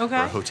breakfast or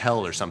a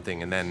hotel or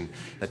something, and then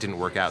that didn't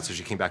work out. So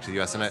she came back to the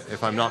U.S. And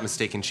if I'm not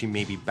mistaken, she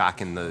may be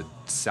back in the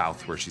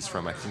South where she's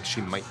from. I think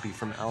she might be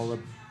from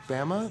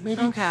Alabama,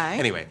 maybe. Okay.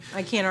 Anyway,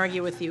 I can't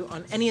argue with you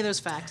on any of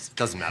those facts.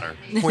 Doesn't matter.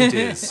 Point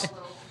is,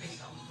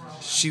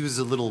 she was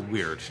a little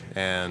weird,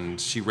 and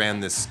she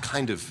ran this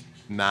kind of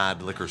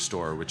mad liquor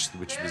store, which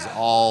was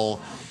all.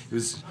 It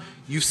was.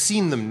 You've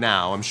seen them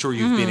now. I'm sure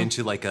you've been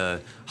into like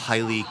a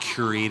highly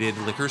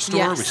curated liquor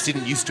store, which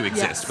didn't used to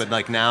exist, but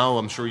like now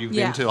I'm sure you've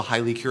been to a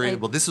highly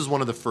curated. Well, this is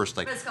one of the first.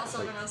 Thank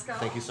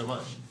you so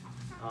much.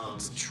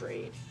 It's a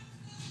trade.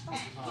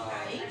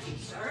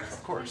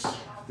 Of course.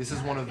 This is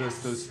one of those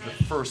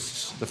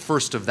the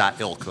first of that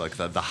ilk, like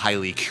the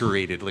highly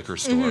curated liquor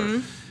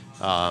store.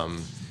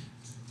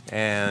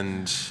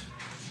 And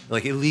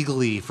like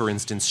illegally, for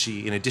instance,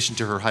 she, in addition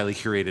to her highly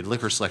curated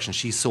liquor selection,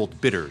 she sold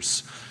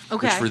bitters.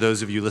 Okay. Which, for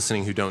those of you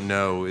listening who don't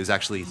know, is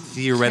actually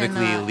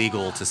theoretically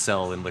illegal to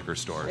sell in liquor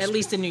stores. At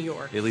least in New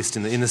York. At least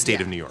in the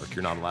state of New York,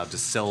 you're not allowed to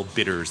sell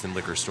bitters in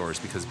liquor stores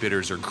because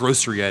bitters are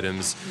grocery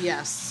items.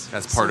 Yes.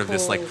 As part of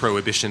this like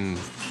prohibition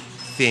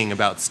thing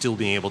about still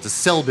being able to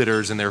sell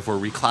bitters and therefore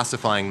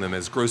reclassifying them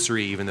as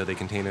grocery, even though they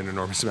contain an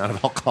enormous amount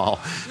of alcohol.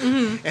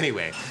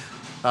 Anyway,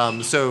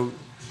 so.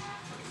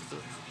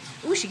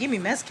 Ooh, she gave me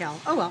mezcal.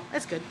 Oh well,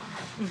 that's good.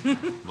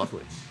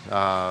 Lovely.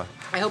 I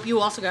hope you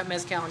also got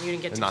mezcal and you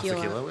didn't get tequila.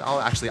 Not tequila. Oh,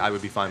 actually, I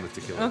would be fine with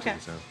tequila. Okay. Too,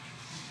 so.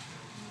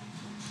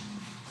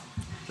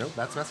 Nope,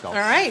 that's mezcal. All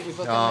right, we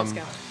both got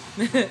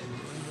mezcal.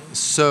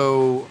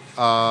 So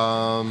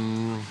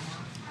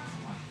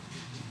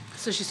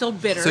she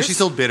sold bitters. So she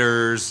sold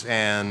bitters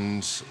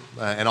and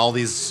all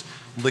these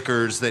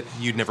liquors that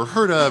you'd never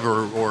heard of,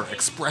 or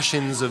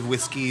expressions of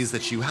whiskeys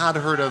that you had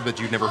heard of, but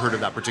you'd never heard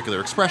of that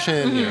particular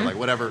expression. You know, like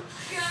whatever.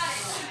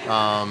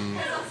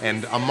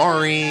 And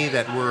Amari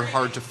that were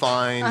hard to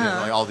find,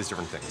 and like all these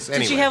different things.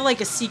 Anyway, Did she have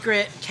like a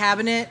secret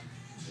cabinet?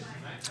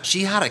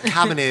 She had a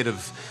cabinet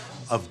of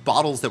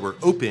bottles that were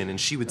open, and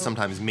she would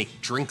sometimes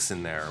make drinks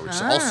in there, which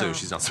also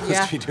she's not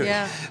supposed to be doing.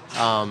 Yeah.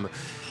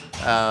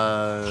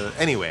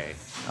 Anyway,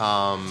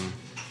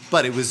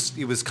 but it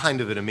was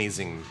kind of an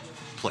amazing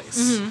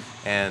place,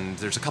 and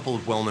there's a couple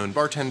of well-known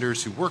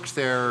bartenders who worked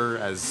there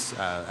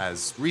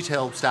as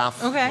retail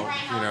staff. Okay.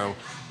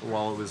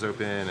 While it was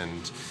open,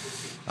 and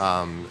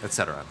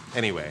etc.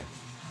 Anyway,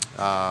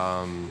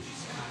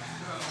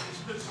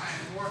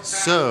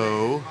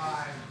 so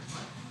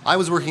I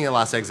was working at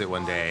Last Exit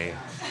one day,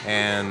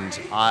 and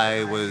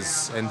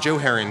Joe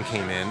Herron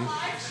came in,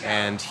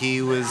 and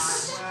he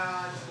was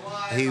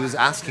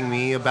asking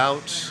me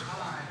about.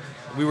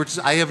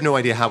 I have no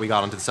idea how we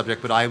got onto the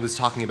subject, but I was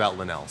talking about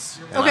Linnell's.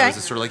 And I was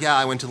just sort of like, yeah,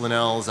 I went to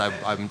Linnell's.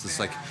 I'm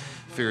just like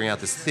figuring out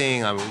this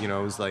thing. I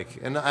was like,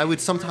 and I would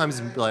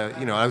sometimes,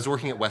 I was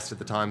working at West at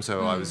the time,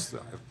 so I was,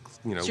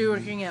 So you were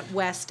working at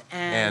West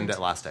and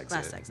at Last Exit.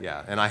 Last Exit.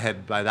 Yeah, and I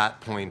had, by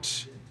that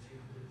point,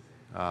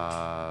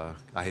 I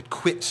had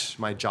quit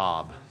my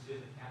job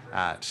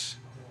at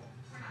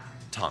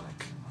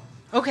Tonic.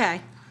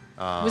 Okay.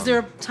 Was there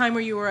a time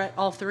where you were at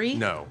all three?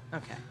 No.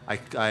 Okay.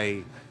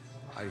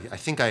 I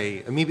think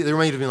maybe there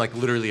might have been like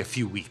literally a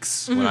few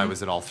weeks when I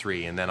was at all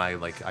three, and then I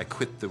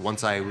quit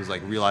once I was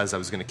like realized I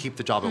was going to keep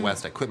the job at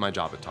West. I quit my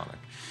job at Tonic,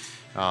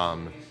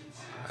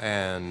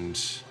 and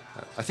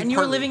I think. And you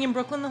were living in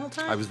Brooklyn the whole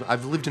time?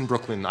 I've lived in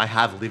Brooklyn. I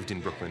have lived in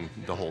Brooklyn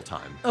the whole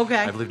time. Okay.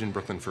 I've lived in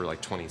Brooklyn for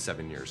like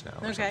 27 years now.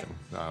 Or something.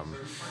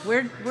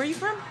 Where are you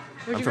from?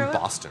 I'm from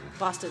Boston.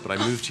 Boston. But I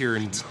moved here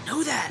and. I didn't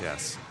know that.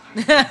 Yes.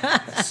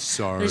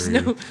 Sorry. There's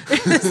no.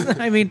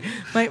 I mean,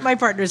 my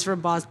partner's from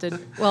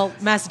Boston. Well,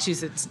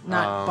 Massachusetts,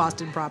 not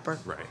Boston proper.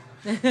 Right.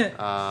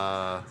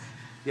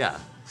 Yeah.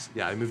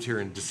 I moved here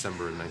in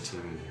December of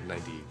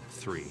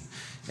 1993.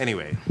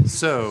 Anyway,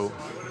 so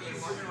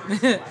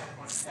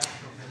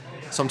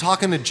I'm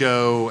talking to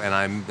Joe, and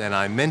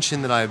I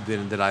mentioned that I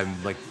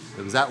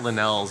was at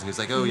Linnell's, and he's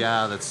like, oh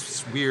yeah,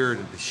 that's weird.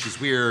 And she's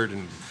weird,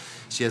 and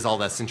she has all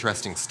this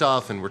interesting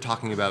stuff, and we're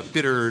talking about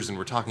bitters, and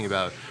we're talking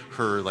about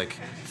her like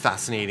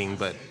fascinating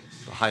but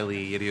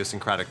highly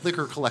idiosyncratic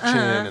liquor collection,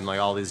 and like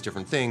all these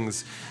different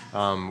things,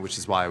 which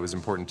is why it was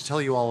important to tell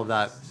you all of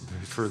that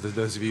for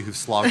those of you who've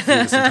slogged through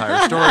this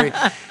entire story.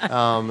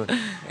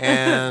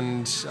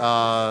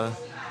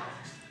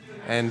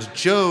 And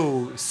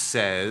Joe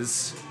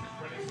says,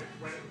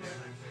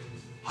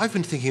 I've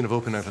been thinking of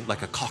opening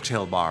like a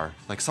cocktail bar,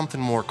 like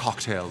something more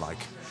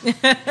cocktail-like.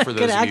 For those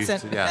Good of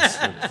accent. you, yes.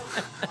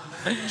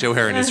 Joe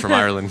Herron is from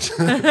Ireland.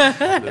 For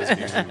those of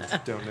you who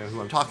don't know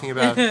who I'm talking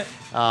about.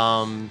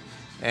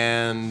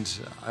 And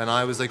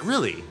I was like,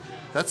 really?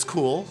 That's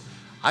cool.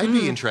 I'd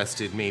be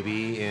interested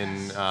maybe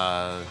in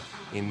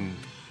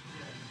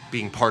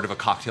being part of a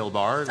cocktail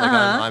bar. Like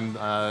I'm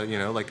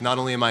like not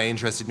only am I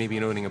interested maybe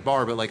in owning a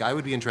bar, but like I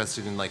would be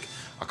interested in like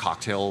a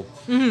cocktail,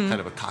 kind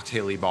of a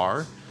cocktail-y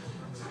bar.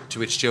 To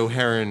which Joe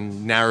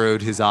Herron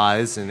narrowed his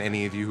eyes, and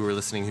any of you who are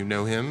listening who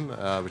know him,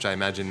 which I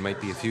imagine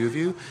might be a few of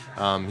you,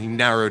 he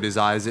narrowed his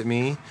eyes at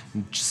me,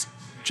 and just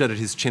jutted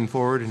his chin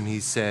forward, and he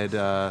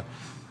said,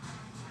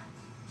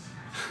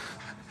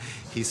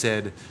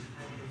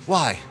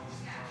 "Why?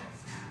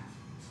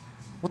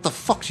 What the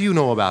fuck do you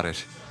know about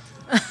it?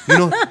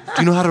 Do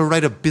you know how to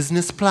write a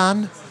business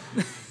plan?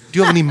 Do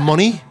you have any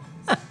money?"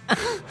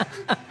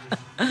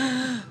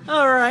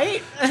 All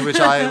right. To which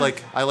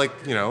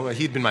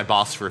he'd been my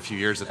boss for a few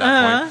years at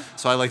that point.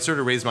 So I sort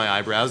of raised my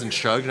eyebrows and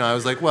shrugged, and I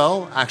was like,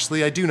 well,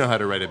 actually, I do know how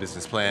to write a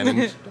business plan,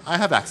 and I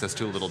have access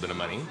to a little bit of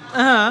money.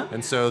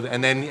 And so,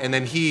 and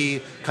then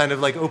he kind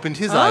of opened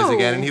his eyes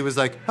again, and he was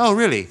like, oh,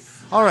 really?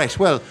 All right,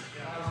 well,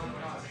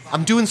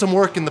 I'm doing some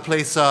work in the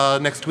place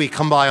next week.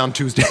 Come by on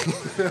Tuesday.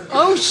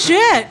 Oh,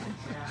 shit.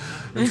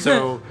 And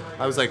so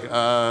I was like,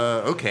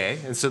 okay.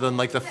 And so then,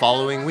 like, the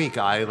following week,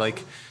 I,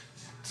 like,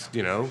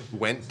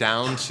 went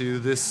down to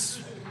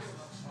this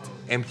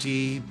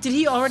empty... Did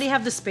he already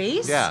have the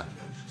space? Yeah.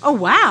 Oh,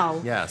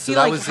 wow. Yeah, so he,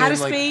 that like, was had in,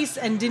 a like... space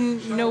and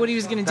didn't know what he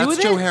was going to do with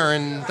That's Joe it?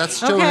 Herron. That's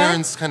Joe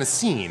Herron's kind of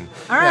scene.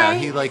 All yeah, right.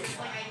 he, like...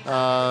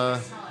 yeah,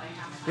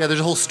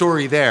 there's a whole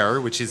story there,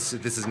 which is...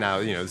 This is now,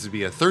 this would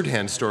be a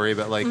third-hand story,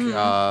 but, like...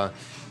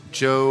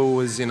 Joe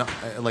was in,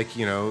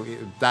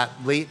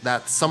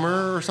 that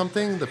summer or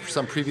something,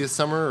 some previous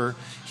summer,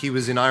 he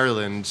was in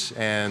Ireland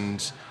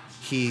and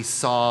he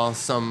saw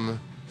some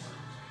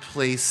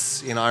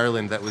place in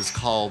Ireland that was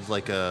called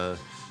it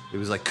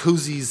was like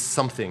Cozy's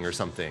something or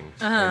something.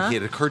 And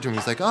it occurred to him,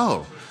 he's like,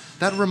 oh,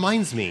 that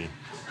reminds me.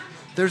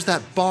 There's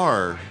that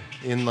bar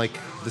in, like,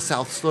 the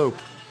South Slope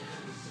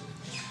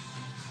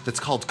that's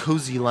called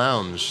Cozy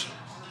Lounge.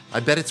 I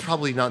bet it's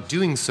probably not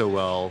doing so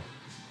well.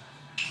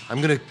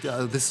 I'm gonna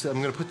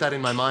put that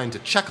in my mind to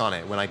check on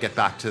it when I get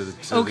back to the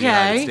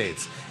United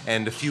States.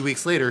 And a few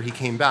weeks later, he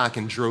came back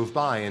and drove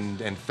by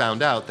and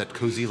found out that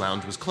Cozy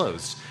Lounge was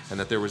closed and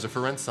that there was a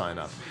for rent sign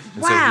up.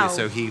 And wow!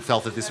 So he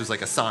felt that this was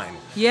like a sign.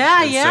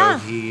 Yeah,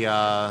 and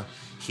So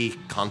he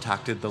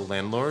contacted the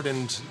landlord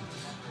and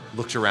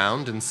looked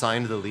around and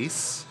signed the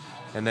lease,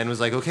 and then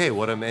was like, okay,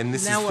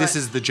 this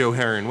is the Joe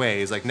Herron way.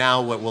 He's like,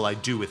 now what will I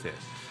do with it?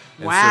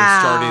 And so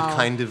started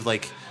kind of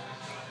like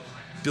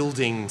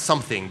building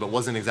something, but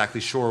wasn't exactly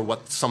sure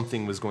what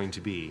something was going to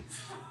be.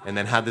 And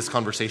then had this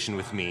conversation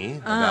with me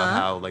about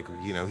how, like,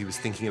 he was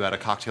thinking about a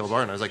cocktail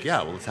bar, and I was like,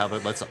 yeah, well,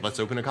 let's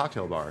open a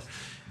cocktail bar.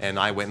 And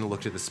I went and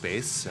looked at the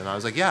space, and I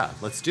was like, yeah,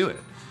 let's do it.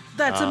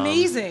 That's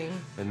amazing.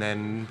 And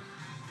then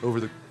over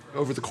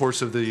the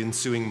course of the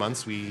ensuing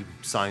months, we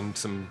signed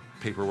some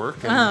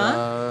paperwork, and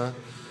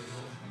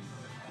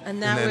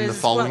that was the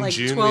following like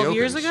June 12 we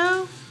years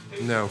ago?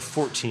 No,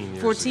 14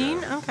 years 14?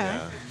 ago. Okay.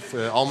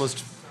 Yeah.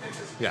 Almost.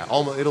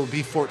 It'll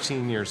be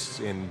 14 years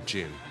in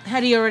June.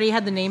 Had he already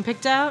had the name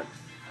picked out?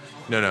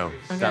 No,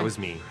 okay. That was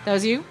me. That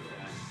was you?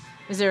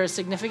 Is there a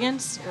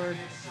significance, or?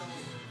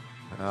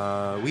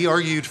 We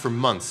argued for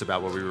months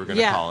about what we were going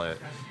to call it,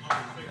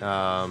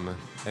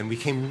 and we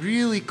came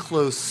really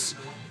close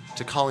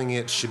to calling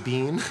it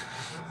Shabeen.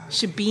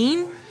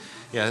 Shabeen?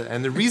 Yeah,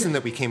 and the reason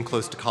that we came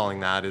close to calling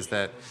it that is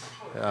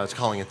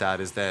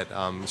that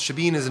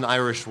Shabeen is an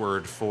Irish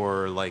word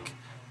for like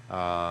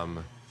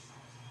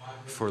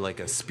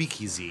a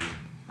speakeasy.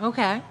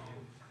 Okay.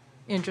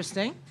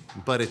 Interesting.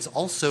 But it's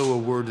also a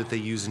word that they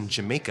use in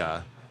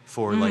Jamaica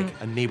for like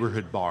a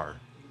neighborhood bar,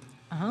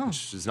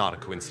 which is not a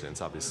coincidence,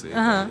 obviously.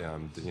 But,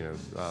 the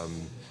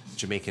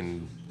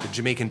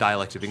Jamaican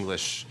dialect of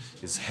English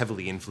is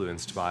heavily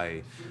influenced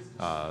by,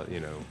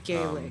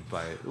 Gaelic.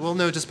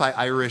 Just by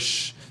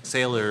Irish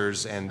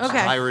sailors and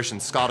Irish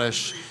and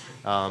Scottish.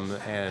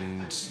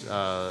 And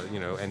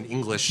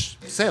English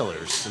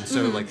sailors, and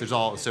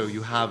so so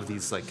you have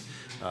these like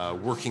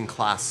working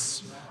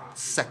class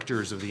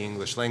sectors of the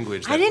English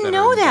language. I didn't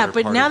know that,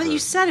 but now that you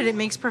said it, it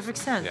makes perfect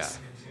sense.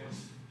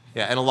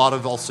 Yeah, and a lot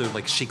of also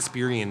like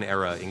Shakespearean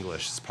era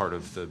English is part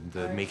of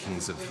the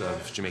makings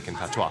of Jamaican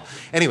patois.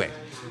 Anyway.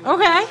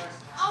 Okay.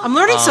 I'm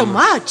learning so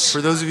much.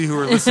 For those of you who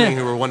are listening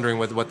who are wondering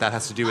what that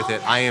has to do with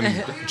it, I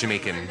am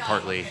Jamaican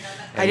partly.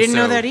 I didn't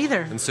know that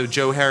either. And so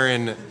Joe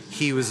Herron,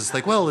 he was just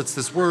like, well, it's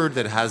this word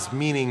that has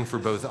meaning for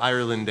both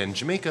Ireland and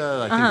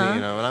Jamaica. I think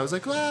and I was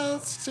like,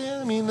 well,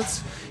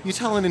 you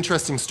tell an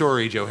interesting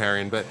story, Joe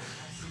Herron, but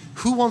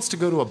who wants to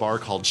go to a bar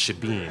called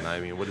Shabeen? I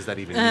mean, what does that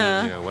even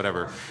mean?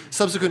 Whatever.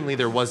 Subsequently,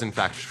 there was, in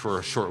fact, for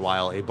a short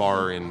while, a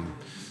bar in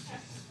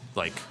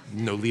like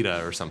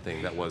Nolita or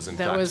something that was in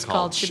fact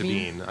called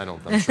Shabeen.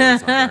 I'm sure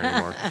it's not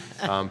there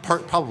anymore.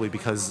 Probably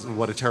because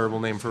what a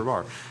terrible name for a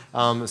bar.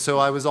 So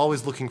I was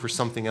always looking for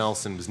something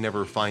else and was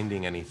never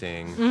finding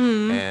anything.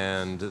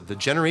 And the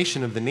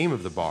generation of the name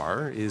of the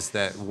bar is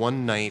that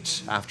one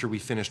night after we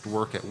finished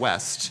work at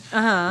West,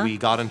 we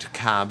got into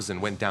cabs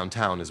and went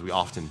downtown, as we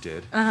often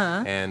did.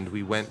 And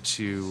we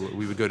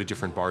would go to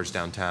different bars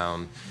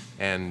downtown.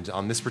 And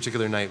on this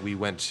particular night, we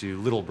went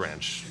to Little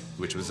Branch,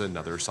 which was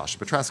another Sasha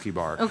Petrasky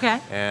bar. Okay.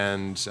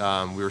 And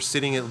we were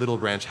sitting at Little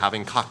Branch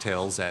having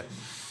cocktails at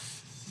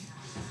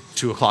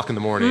 2 o'clock in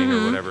the morning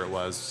or whatever it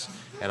was.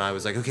 And I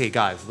was like, okay,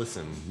 guys,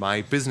 listen,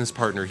 my business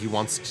partner, he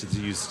wants us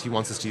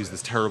to use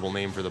this terrible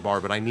name for the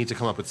bar, but I need to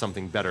come up with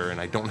something better, and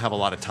I don't have a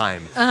lot of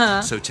time.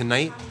 So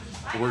tonight,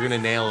 we're going to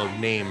nail a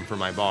name for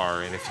my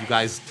bar, and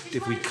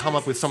if we come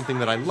up with something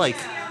that I like,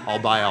 I'll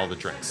buy all the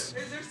drinks.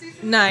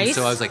 Nice. And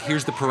so I was like,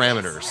 here's the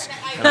parameters.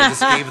 And I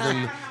just gave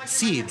them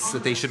seeds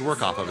that they should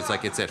work off of. It's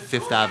like it's at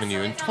 5th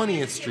Avenue and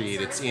 20th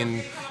Street. It's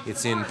in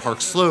Park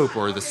Slope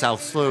or the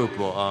South Slope.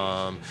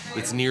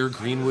 It's near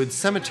Greenwood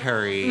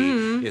Cemetery.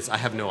 I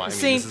have no idea.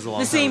 This is a long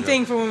time the same ago.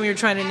 thing for when we were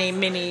trying to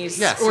name minis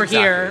or exactly.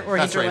 Here or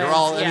That's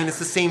Hinterlands. Right. I mean, it's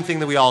the same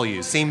thing that we all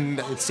use. Same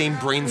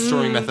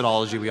brainstorming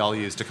methodology we all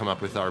use to come up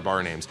with our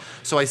bar names.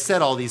 So I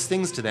said all these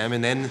things to them,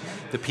 and then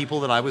the people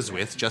that I was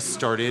with just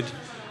started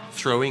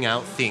throwing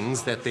out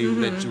things that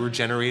that were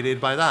generated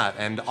by that.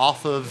 And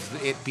off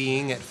of it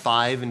being at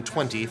 5 and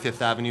 20,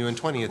 5th Avenue and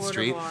 20th Quarter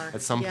Street, bar.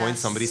 at some Yes. point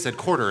somebody said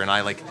quarter, and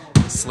I like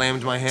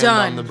slammed my hand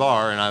Done. on the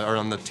bar or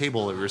on the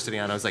table that we were sitting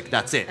on. I was like,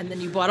 that's it. And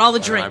then you bought all the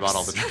And drinks. I bought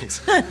all the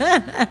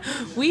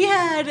drinks. We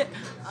had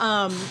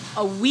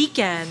a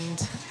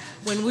weekend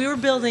when we were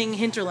building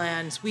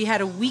Hinterlands. We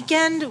had a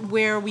weekend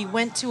where we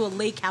went to a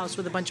lake house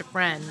with a bunch of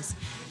friends,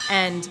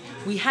 and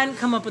we hadn't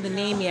come up with a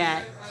name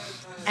yet.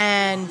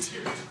 And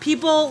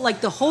people,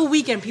 like the whole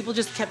weekend, people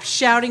just kept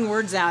shouting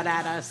words out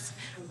at us.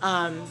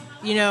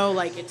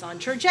 Like it's on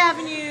Church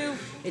Avenue,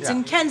 it's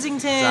in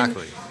Kensington,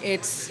 Exactly.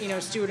 it's,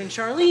 Stuart and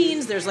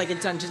Charlene's, there's like a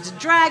Dungeons and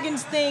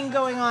Dragons thing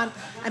going on,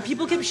 and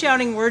people kept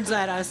shouting words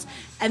at us.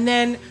 And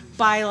then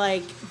by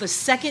like the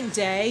second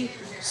day,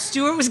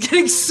 Stuart was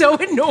getting so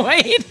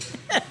annoyed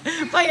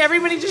by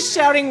everybody just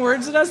shouting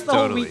words at us the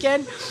whole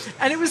weekend.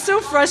 And it was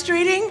so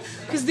frustrating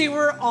because they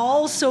were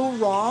all so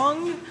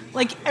wrong.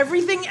 Like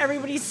everything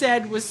everybody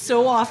said was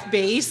so off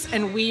base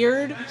and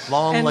weird.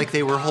 Long, and like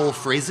they were whole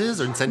phrases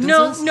or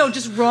sentences? No,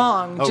 just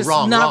wrong. Oh, just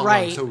wrong, not wrong,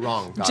 right. wrong, so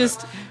wrong. Got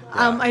just, it.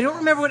 Yeah. I don't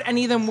remember what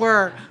any of them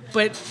were,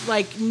 but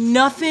like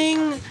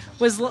nothing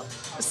was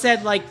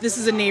said like this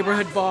is a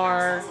neighborhood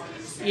bar.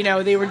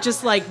 They were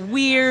just like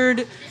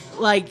weird,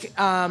 like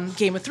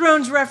Game of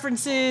Thrones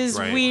references,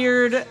 Right.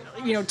 weird,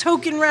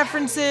 token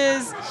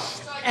references,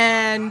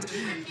 and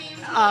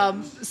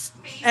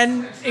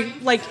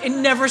it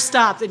never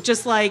stopped. It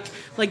just like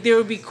they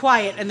would be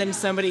quiet, and then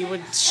somebody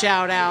would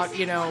shout out,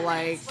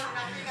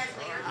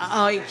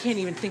 I can't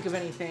even think of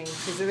anything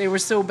because they were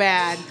so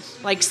bad,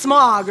 like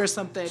smog or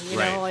something,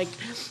 Right. like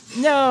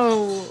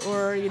no,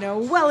 or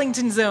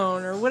Wellington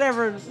Zone or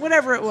whatever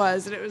it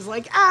was, and it was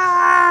like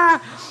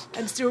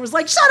and Stuart was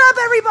like, shut up,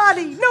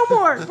 everybody, no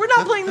more, we're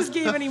not playing this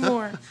game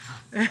anymore.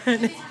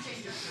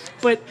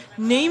 But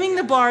naming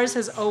the bars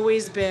has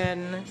always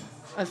been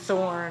a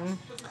thorn.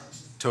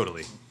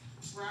 Totally.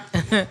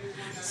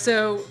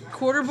 So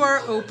Quarter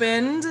Bar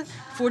opened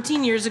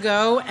 14 years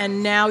ago,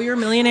 and now you're a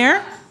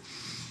millionaire?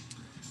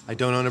 I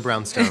don't own a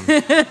brownstone.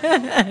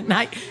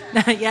 not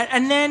yet.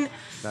 And then,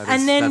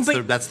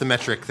 That's the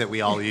metric that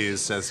we all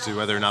use as to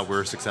whether or not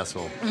we're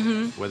successful.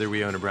 Mm-hmm. Whether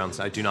we own a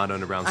brownstone. I do not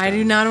own a brownstone. I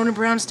do not own a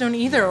brownstone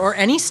either, or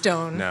any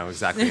stone. No,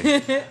 exactly.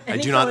 I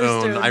do not color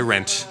own. stone. I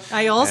rent.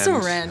 I also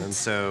rent. And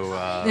so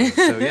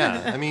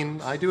yeah. I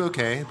mean, I do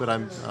okay, but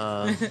I'm.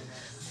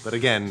 But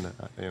again,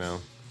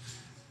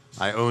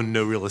 I own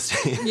no real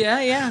estate.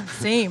 Yeah,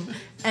 same.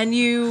 And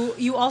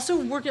you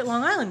also work at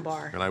Long Island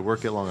Bar. And I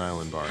work at Long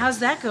Island Bar. How's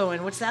that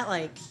going? What's that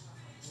like?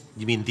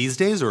 You mean these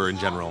days or in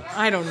general?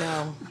 I don't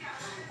know.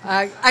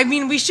 I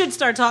mean, we should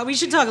talk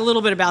a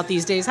little bit about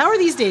these days. How are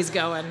these days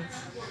going?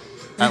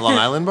 At Long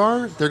Island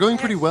Bar, they're going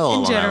pretty well. In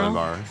at Long general, Island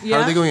Bar. yeah.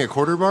 How are they going at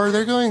Quarter Bar?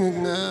 They're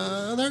going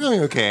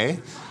okay.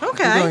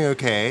 Okay. They're going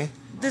okay.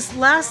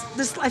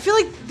 I feel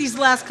like these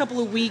last couple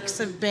of weeks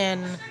have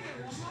been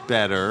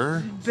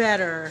Better.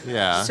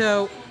 Yeah.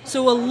 So a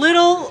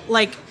little,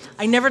 like,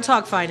 I never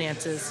talk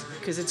finances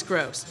because it's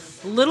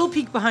gross. A little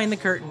peek behind the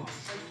curtain.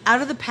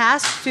 Out of the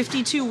past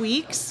 52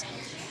 weeks,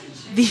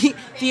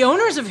 the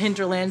owners of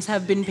Hinterlands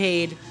have been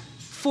paid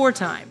 4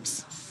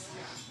 times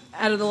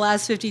out of the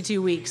last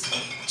 52 weeks.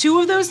 2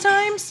 of those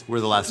times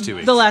We're the last 2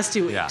 weeks. the last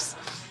 2 weeks. Yeah.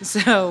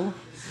 So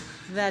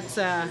that's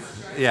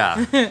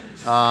Yeah.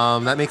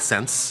 That makes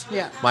sense.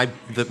 Yeah.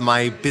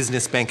 My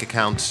business bank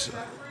account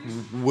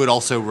would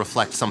also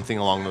reflect something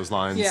along those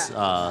lines.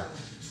 Yeah.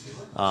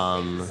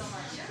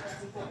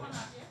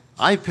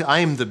 I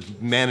am the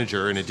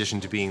manager in addition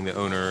to being the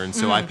owner, and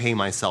so I pay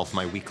myself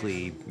my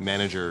weekly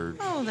manager,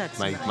 that's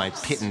my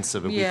nice. pittance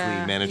of a Yeah,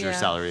 weekly manager yeah.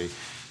 salary.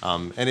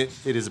 And it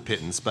is a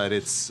pittance, but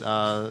it's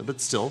but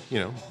still,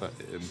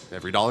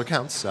 every dollar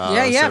counts. So of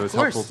it's course.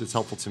 helpful. It's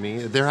helpful to me.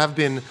 There have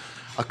been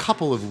a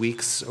couple of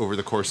weeks over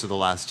the course of the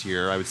last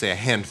year, I would say a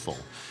handful,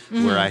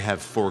 where I have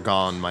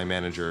foregone my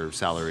manager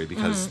salary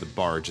because the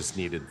bar just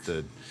needed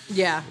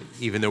yeah.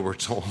 even though we're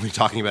only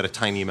talking about a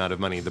tiny amount of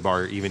money, the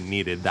bar even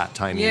needed that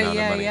tiny amount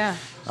of money. Yeah.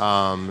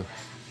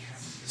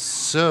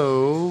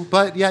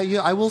 But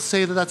I will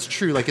say that that's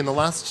true. Like in the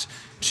last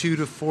 2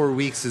 to 4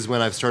 weeks is when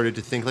I've started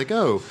to think like,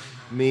 oh,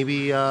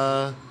 maybe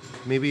the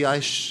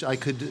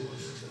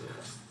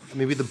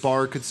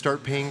bar could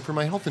start paying for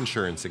my health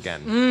insurance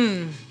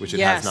again, which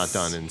it has not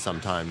done in some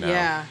time now.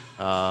 Yeah.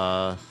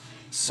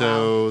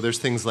 So there's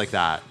things like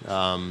that.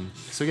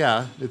 So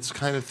yeah, it's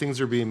kind of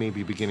things are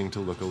maybe beginning to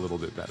look a little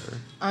bit better.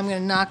 I'm going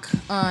to knock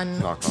on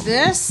Knock on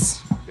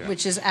this, Yeah.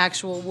 which is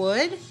actual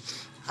wood.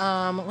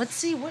 Let's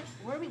see, where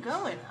are we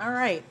going? All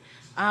right.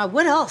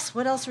 What else?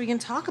 What else are we going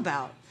to talk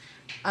about?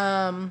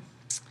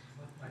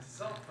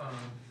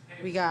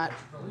 We got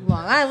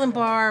Long Island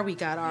Bar. We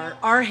got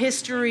our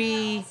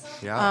history.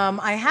 Yeah.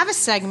 I have a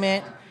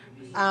segment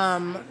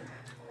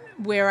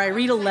where I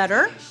read a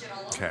letter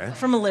Okay.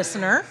 from a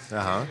listener.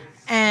 Uh-huh.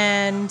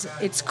 And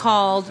it's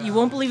called "You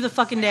Won't Believe the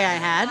Fucking Day I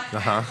Had."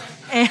 Uh-huh.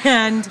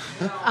 And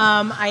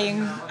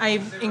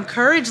I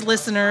encourage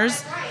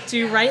listeners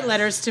to write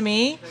letters to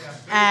me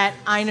at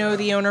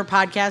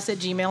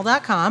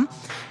iknowtheownerpodcast@gmail.com.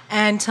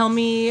 and tell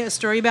me a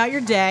story about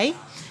your day.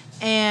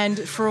 And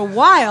for a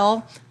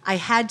while, I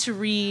had to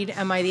read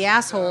Am I the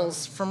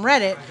Assholes from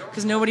Reddit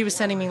because nobody was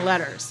sending me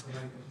letters.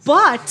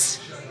 But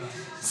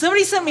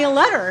somebody sent me a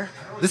letter.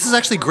 This is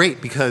actually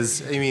great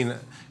because, I mean,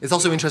 it's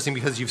also interesting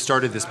because you've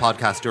started this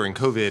podcast during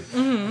COVID.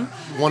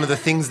 Mm-hmm. One of the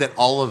things that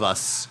all of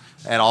us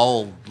at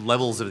all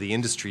levels of the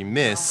industry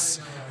miss,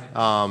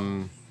 I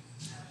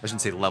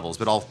shouldn't say levels,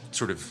 but all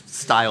sort of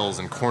styles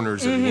and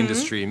corners of the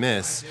industry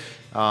miss,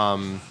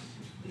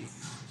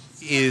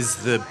 is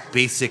the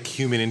basic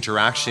human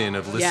interaction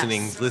of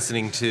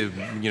listening to,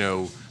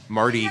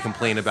 Marty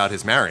complain about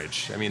his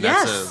marriage. I mean,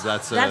 that's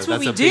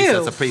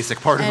a basic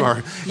part of our.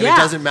 And it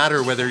doesn't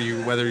matter whether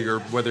you're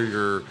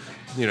pulling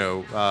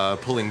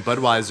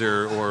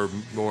Budweiser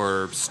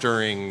or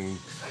stirring,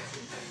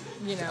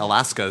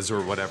 Alaskas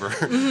or whatever.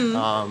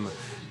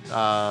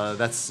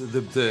 That's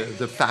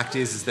the fact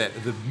is that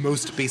the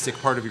most basic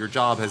part of your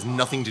job has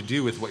nothing to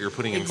do with what you're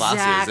putting in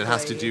glasses. It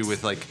has to do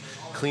with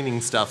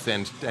cleaning stuff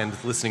and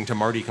listening to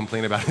Marty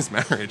complain about his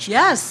marriage.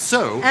 Yes.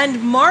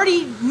 And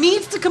Marty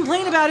needs to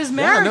complain about his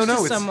marriage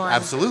to someone.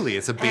 Absolutely.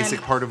 It's a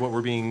basic part of what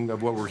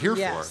we're here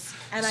for.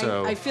 And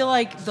I feel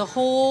like the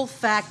whole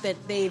fact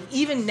that they've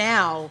even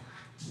now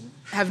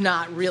have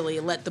not really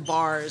let the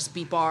bars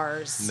be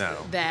bars. No.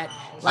 That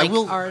I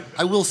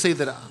will say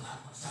that.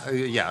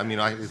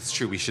 It's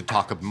true. We should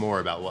talk more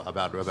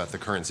about the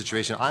current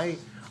situation. I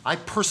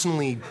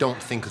personally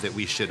don't think that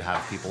we should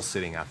have people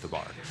sitting at the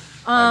bar.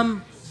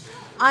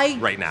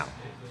 Right now.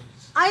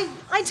 I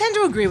tend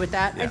to agree with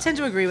that. Yeah. I tend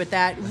to agree with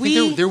that. I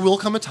think there will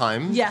come a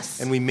time. Yes.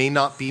 And we may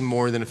not be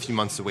more than a few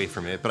months away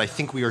from it, but I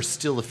think we are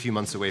still a few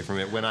months away from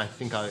it when I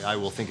think I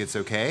will think it's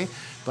okay,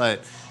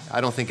 but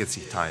I don't think it's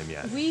time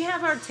yet. We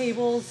have our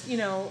tables,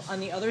 on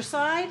the other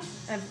side.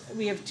 And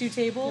we have 2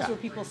 tables where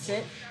people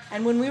sit.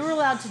 And when we were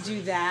allowed to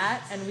do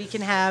that, and we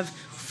can have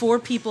 4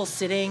 people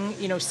sitting,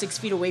 6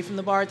 feet away from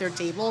the bar at their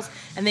tables,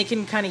 and they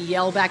can kind of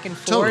yell back and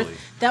forth. Totally.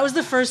 That was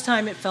the first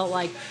time it felt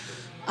like,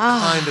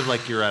 kind of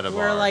like you're at a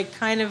bar.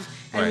 We're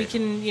and we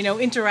can,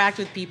 interact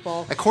with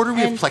people. At Quarter,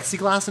 we have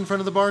plexiglass in front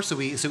of the bar,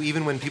 so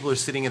even when people are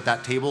sitting at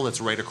that table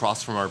that's right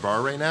across from our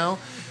bar right now,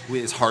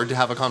 it's hard to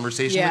have a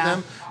conversation with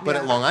them. But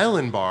at Long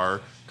Island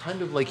Bar,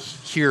 kind of like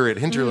here at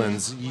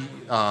Hinterlands,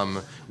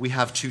 we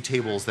have 2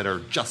 tables that are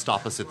just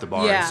opposite the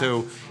bar. Yeah.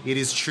 So it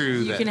is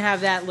true that you can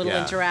have that little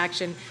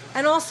interaction.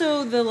 And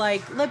also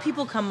let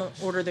people come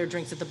order their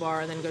drinks at the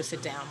bar and then go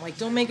sit down.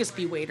 Don't make us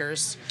be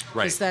waiters.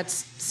 Right. Because that's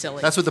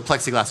silly. That's what the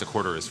plexiglass at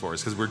Quarter is for, is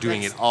because we're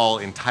doing it all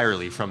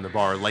entirely from the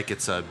bar like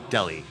it's a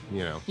deli,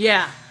 Yeah.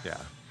 Yeah.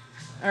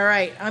 All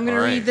right. I'm going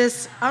to read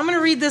this. I'm going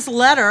to read this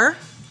letter.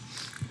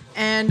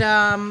 And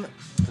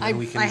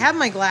I have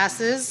my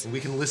glasses.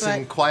 We can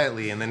listen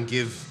quietly and then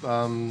give,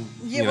 then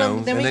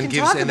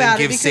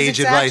give sage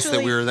advice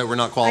that we're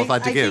not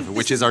qualified to give,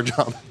 which is our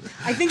job.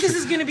 I think this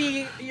is going to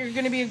be you're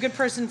going to be a good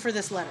person for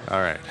this letter.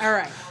 All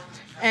right.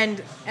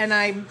 And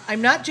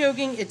I'm not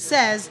joking. It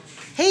says,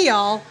 "Hey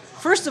y'all,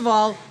 first of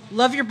all,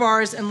 love your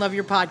bars and love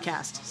your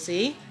podcast."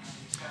 See?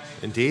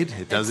 Indeed,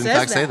 it does in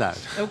fact say that.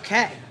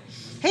 Okay.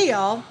 Hey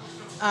y'all.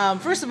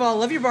 First of all,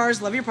 love your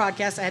bars, love your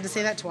podcast. I had to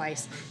say that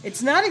twice.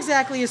 It's not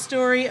exactly a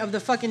story of the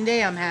fucking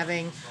day I'm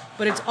having,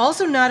 but it's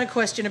also not a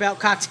question about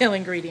cocktail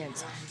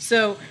ingredients.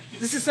 So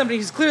this is somebody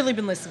who's clearly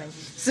been listening.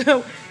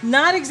 So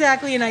not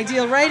exactly an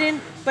ideal write-in,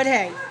 but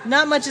hey,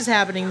 not much is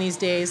happening these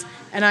days,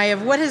 and I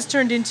have what has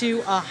turned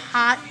into a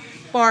hot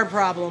bar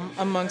problem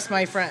amongst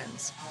my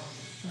friends.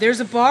 There's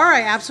a bar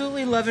I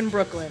absolutely love in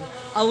Brooklyn.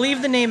 I'll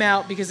leave the name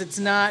out because it's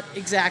not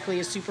exactly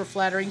a super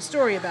flattering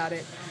story about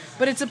it.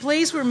 But it's a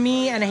place where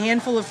me and a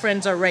handful of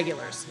friends are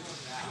regulars.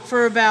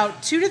 For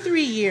about 2 to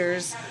 3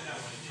 years,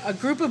 a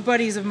group of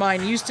buddies of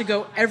mine used to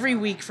go every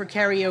week for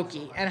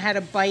karaoke and had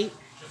a bite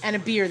and a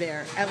beer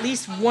there, at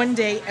least one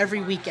day every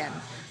weekend.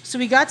 So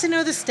we got to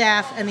know the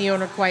staff and the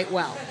owner quite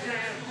well.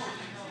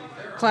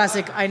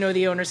 Classic I know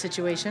the owner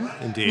situation.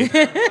 Indeed.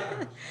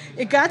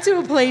 It got to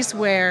a place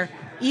where,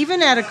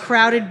 even at a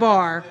crowded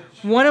bar,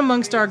 one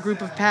amongst our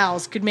group of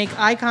pals could make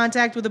eye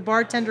contact with a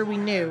bartender we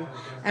knew,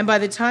 and by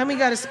the time we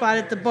got a spot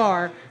at the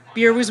bar,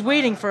 beer was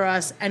waiting for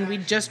us, and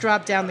we'd just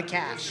dropped down the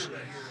cash.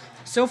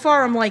 So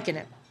far, I'm liking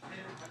it.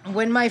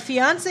 When my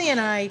fiance and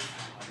I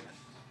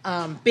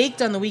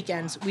baked on the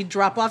weekends, we'd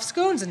drop off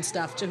scones and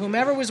stuff to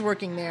whomever was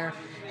working there,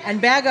 and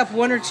bag up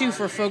 1 or 2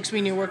 for folks we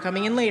knew were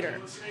coming in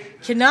later.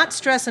 Cannot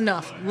stress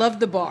enough,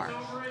 loved the bar,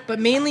 but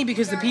mainly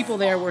because the people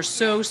there were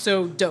so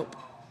dope.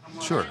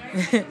 Sure.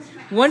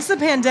 Once the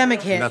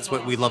pandemic hit... And that's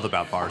what we love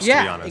about bars, to be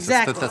honest.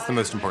 Exactly. That's the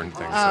most important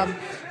thing.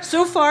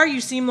 So far, you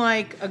seem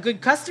like a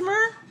good customer.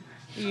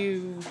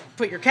 You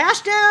put your cash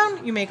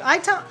down. You make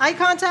eye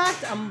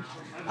contact. I'm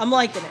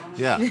liking it.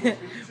 Yeah.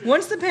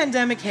 Once the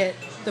pandemic hit,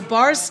 the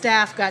bar's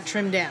staff got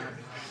trimmed down.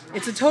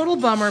 It's a total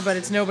bummer, but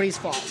it's nobody's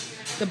fault.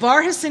 The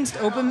bar has since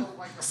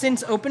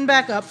opened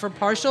back up for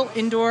partial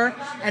indoor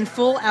and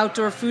full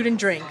outdoor food and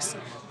drinks,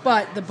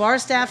 but the bar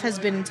staff has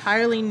been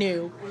entirely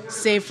new,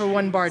 save for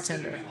one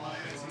bartender.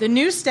 The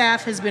new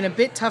staff has been a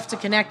bit tough to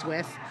connect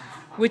with,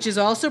 which is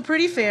also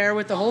pretty fair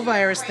with the whole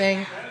virus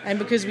thing, and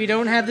because we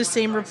don't have the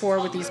same rapport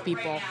with these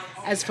people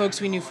as folks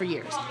we knew for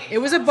years. It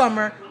was a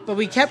bummer, but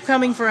we kept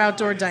coming for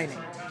outdoor dining.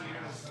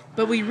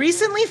 But we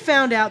recently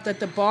found out that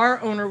the bar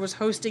owner was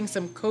hosting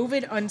some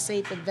COVID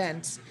unsafe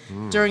events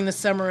during the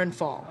summer and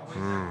fall.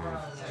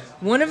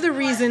 One of the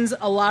reasons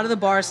a lot of the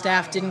bar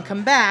staff didn't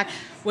come back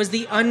was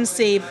the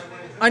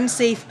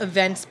unsafe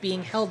events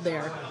being held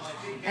there,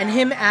 and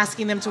him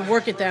asking them to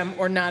work at them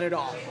or not at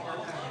all.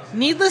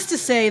 Needless to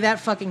say,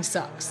 that fucking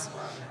sucks.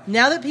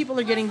 Now that people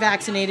are getting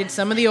vaccinated,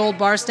 some of the old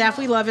bar staff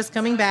we love is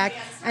coming back,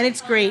 and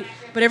it's great,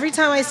 but every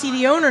time I see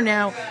the owner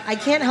now, I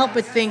can't help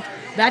but think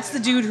that's the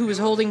dude who was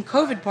holding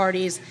COVID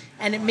parties,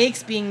 and it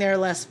makes being there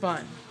less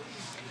fun.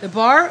 The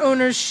bar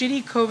owner's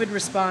shitty COVID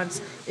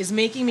response is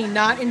making me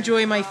not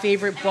enjoy my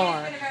favorite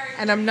bar,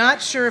 and I'm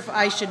not sure if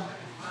I should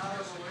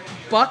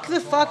buck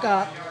the fuck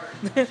up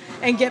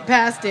and get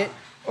past it,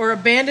 or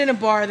abandon a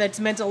bar that's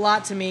meant a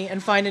lot to me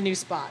and find a new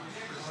spot.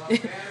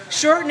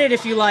 Shorten it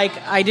if you like.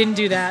 I didn't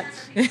do that.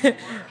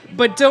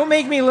 But don't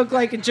make me look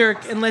like a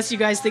jerk unless you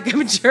guys think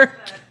I'm a jerk.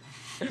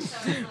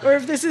 Or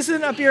if this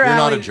isn't up your alley.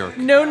 You're not a jerk.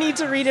 No need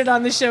to read it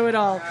on the show at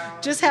all.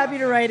 Just happy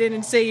to write in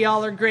and say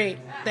y'all are great.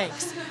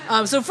 Thanks.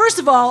 So first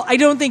of all, I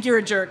don't think you're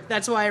a jerk.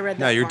 That's why I read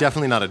that. No, you're part.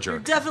 definitely not a jerk.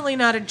 You're definitely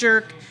not a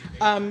jerk.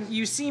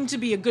 You seem to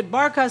be a good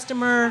bar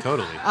customer.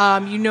 Totally.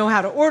 You know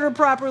how to order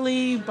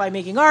properly by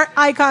making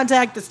eye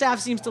contact. The staff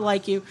seems to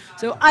like you.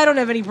 So I don't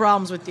have any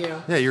problems with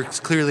you. Yeah, you're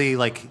clearly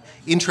like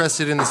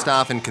interested in the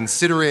staff and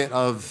considerate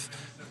of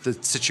the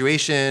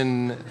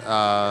situation.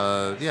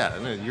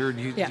 You're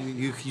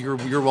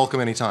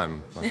welcome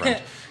anytime, my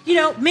friend.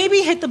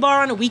 Maybe hit the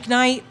bar on a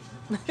weeknight.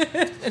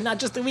 And not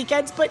just the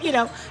weekends, but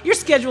your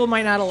schedule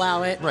might not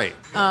allow it. Right.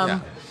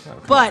 And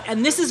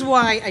this is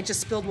why I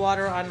just spilled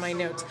water on my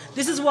notes.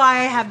 This is why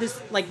I have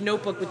this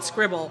notebook with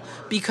scribble,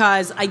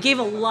 because I gave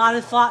a lot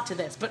of thought to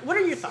this. But what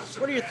are your thoughts?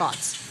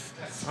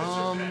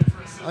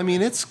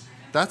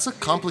 That's a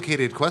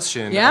complicated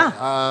question.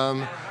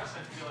 Yeah.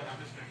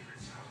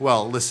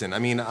 Well, listen. I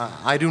mean,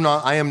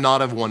 I am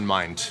not of one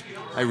mind.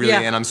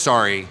 And I'm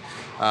sorry.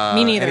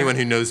 Me neither. Anyone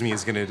who knows me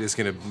is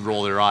gonna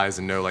roll their eyes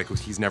and know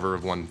he's never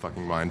of one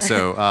fucking mind.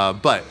 So,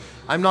 but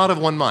I'm not of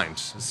one mind.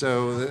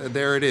 So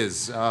there it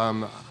is.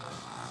 To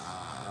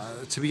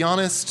be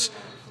honest,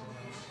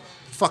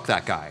 fuck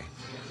that guy.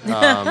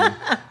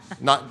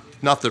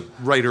 Not the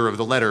writer of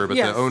the letter, but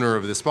the owner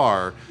of this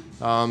bar.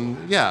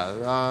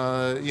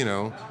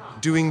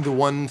 Doing the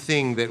one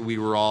thing that we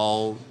were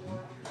all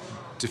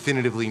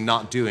definitively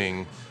not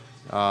doing,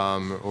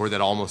 or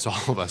that almost all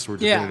of us were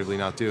definitively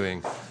not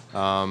doing.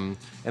 And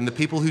the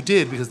people who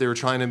did, because they were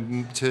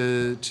trying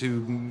to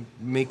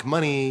make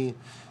money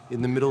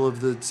in the middle of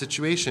the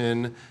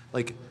situation,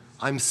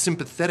 I'm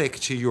sympathetic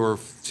to your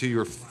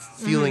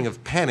feeling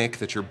of panic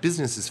that your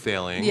business is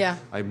failing. Yeah.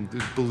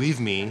 Believe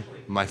me,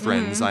 my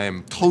friends, I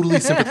am totally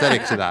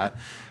sympathetic to that.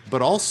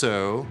 But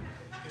also,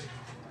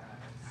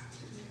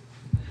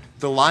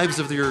 the lives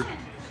of your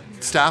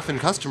staff and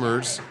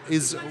customers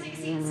is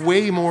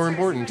way more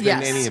important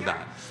than any of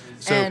that.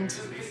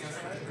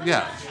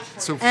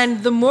 So,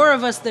 and the more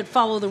of us that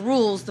follow the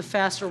rules, the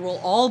faster we'll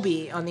all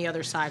be on the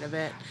other side of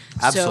it.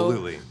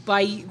 Absolutely. So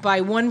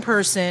by one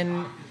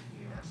person,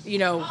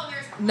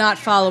 not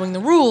following the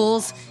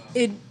rules,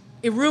 it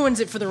ruins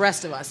it for the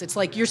rest of us. It's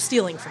like you're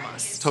stealing from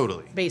us.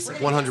 Totally.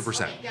 Basically.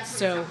 100%.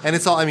 So. And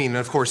it's all.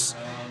 Of course,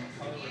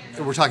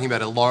 we're talking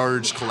about a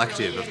large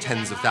collective of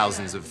tens of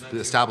thousands of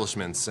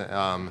establishments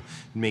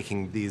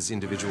making these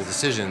individual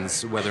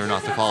decisions whether or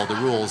not to follow the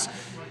rules.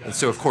 And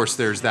so, of course,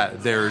 there's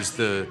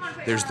the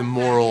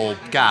moral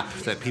gap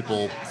that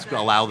people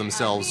allow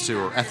themselves to,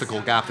 or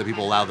ethical gap that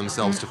people allow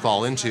themselves to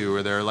fall into,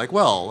 where they're like,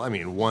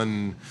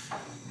 one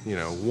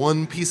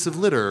piece of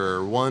litter,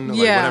 or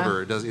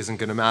whatever, isn't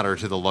going to matter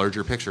to the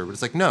larger picture. But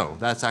it's like, no,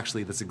 that's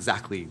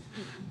exactly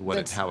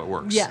how it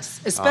works.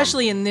 Yes,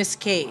 especially in this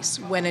case,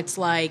 when it's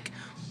like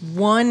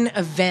one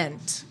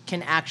event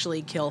can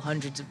actually kill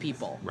hundreds of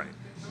people. Right,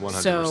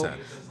 100%. So,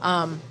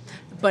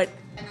 but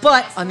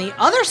on the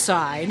other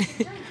side,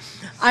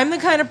 I'm the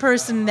kind of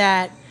person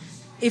that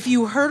if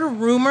you heard a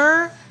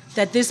rumor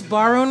that this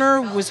bar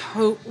owner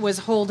was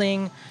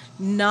holding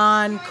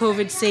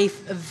non-COVID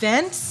safe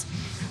events,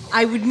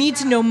 I would need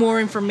to know more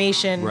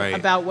information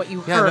about what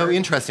you heard. Yeah, no,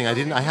 interesting.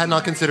 I had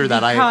not considered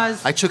that.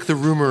 I took the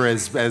rumor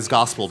as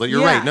gospel, but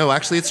you're right. No,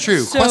 actually, it's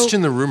true. So,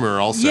 question the rumor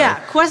also.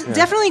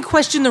 Definitely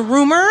question the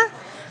rumor.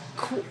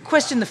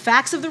 Question the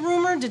facts of the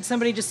rumor. Did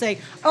somebody just say,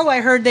 "Oh,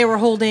 I heard they were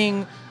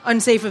holding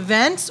unsafe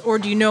events," or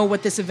do you know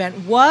what this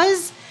event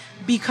was?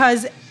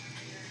 Because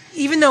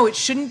even though it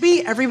shouldn't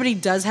be, everybody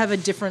does have a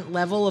different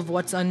level of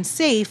what's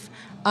unsafe.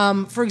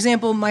 For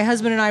example, my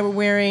husband and I were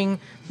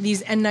wearing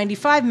these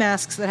N95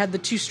 masks that had the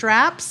two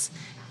straps,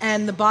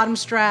 and the bottom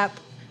strap,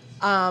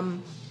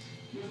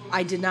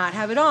 I did not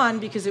have it on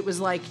because it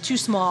was too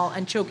small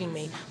and choking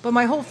me. But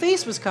my whole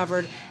face was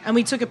covered, and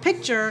we took a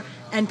picture,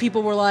 and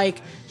people were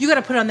like, "You got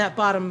to put on that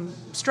bottom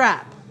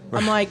strap."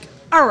 I'm like,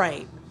 "All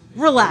right,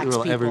 relax,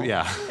 people.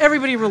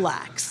 Everybody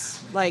relax.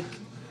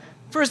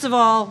 First of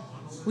all,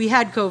 we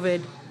had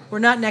COVID. We're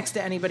not next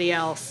to anybody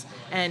else.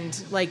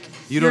 and like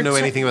you don't know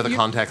anything about the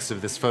context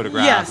of this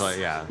photograph. Yes. Like,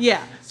 yeah.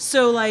 Yeah.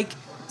 So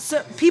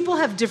people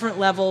have different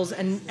levels,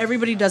 and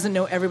everybody doesn't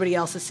know everybody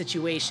else's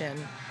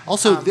situation.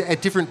 Also,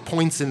 at different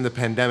points in the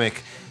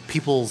pandemic,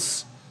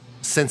 people's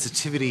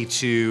sensitivity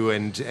to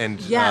and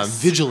Yes.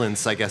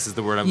 vigilance, I guess is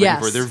the word I'm looking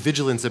for. Their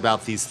vigilance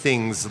about these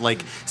things,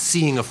 like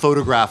seeing a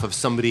photograph of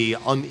somebody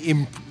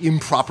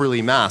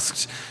improperly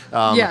masked,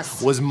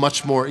 Yes. was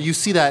much more. You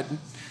see that.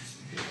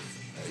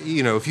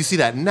 If you see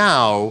that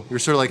now, you're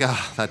sort of like,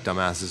 that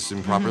dumbass is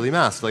improperly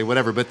masked, like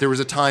whatever. But there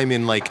was a time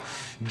in like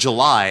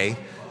July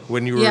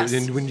when you were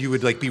Yes. when you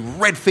would like be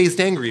red-faced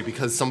angry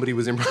because somebody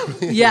was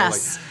improperly.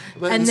 Yes.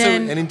 And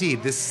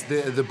indeed,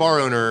 the bar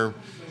owner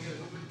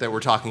that we're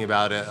talking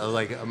about,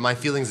 like my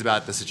feelings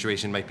about the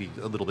situation might be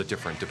a little bit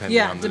different depending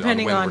on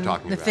when we're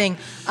talking the about thing.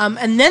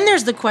 And then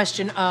there's the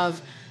question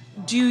of,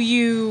 do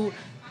you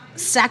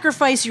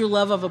sacrifice your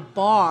love of a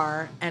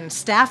bar and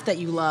staff that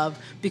you love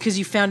because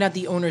you found out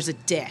the owner's a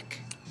dick?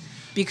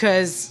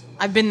 Because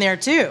I've been there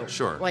too.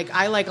 Sure. Like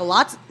I like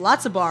lots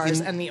of bars,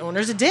 and the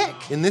owner's a dick.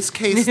 In this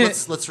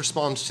case, let's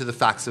respond to the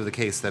facts of the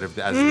case that have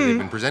as they've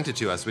been presented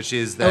to us, which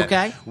is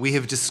that we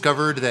have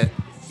discovered that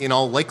in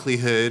all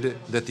likelihood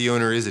that the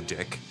owner is a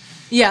dick.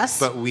 Yes.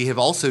 But we have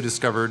also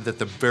discovered that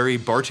the very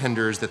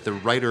bartenders that the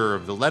writer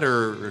of the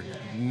letter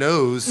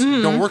knows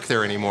don't work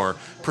there anymore,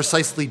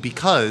 precisely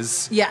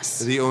because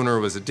the owner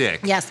was a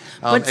dick. Yes.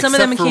 But some of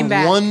them came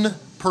back. One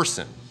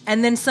person.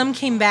 And then some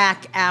came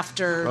back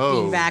after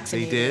being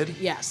vaccinated. They did?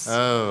 Yes.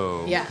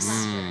 Oh. Yes.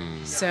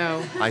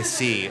 So I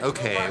see.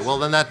 Okay. Well,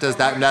 then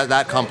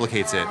that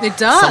complicates it. It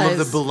does. Some of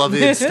the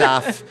beloved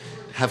staff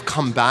have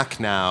come back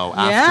now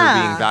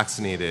after being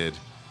vaccinated.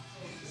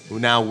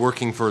 Now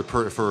working for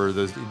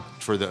the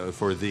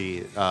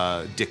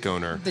dick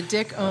owner. The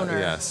dick owner.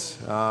 Yes.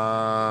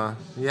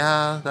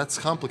 Yeah, that's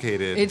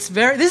complicated. This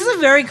is a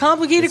very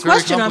complicated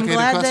question. Very complicated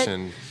I'm glad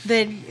question.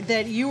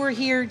 that you were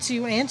here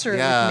to answer it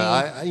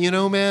with me.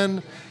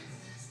 Man.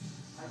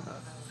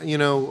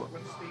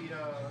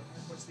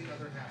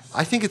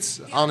 I think it's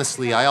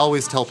honestly. I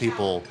always tell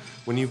people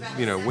when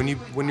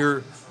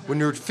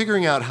you're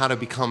figuring out how to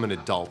become an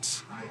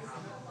adult,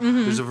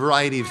 there's a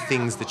variety of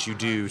things that you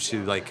do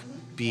to like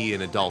be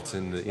an adult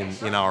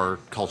in our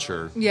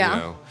culture.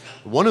 Yeah.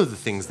 One of the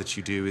things that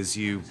you do is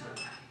you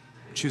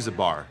choose a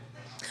bar.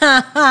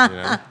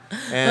 And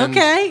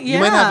okay. Yeah. You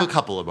might have a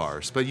couple of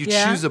bars, but you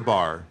choose a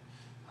bar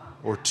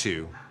or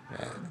two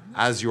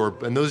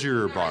and those are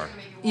your bar.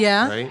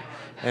 Yeah. Right.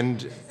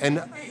 And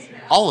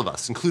all of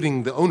us,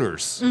 including the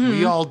owners,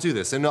 we all do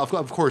this, and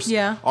of course,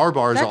 our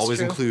bars always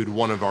include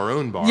one of our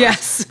own bars.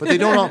 Yes, but they're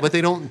not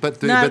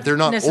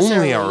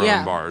only our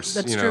own bars.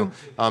 That's true.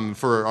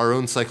 For our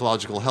own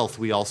psychological health,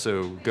 we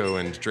also go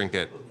and drink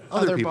at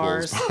other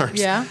people's bars.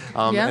 Yeah.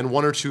 And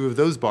one or two of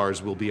those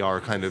bars will be our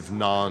kind of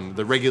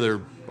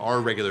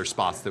regular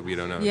spots that we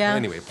don't know. Yeah.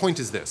 Anyway, point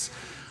is this: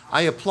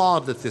 I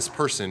applaud that this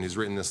person who's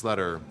written this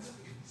letter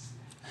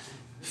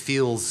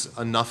feels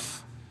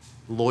enough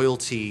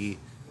loyalty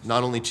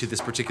not only to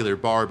this particular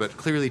bar, but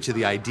clearly to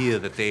the idea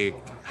that they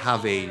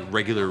have a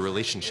regular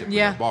relationship with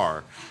the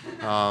bar.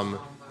 I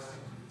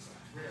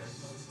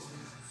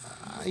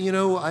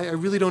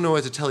really don't know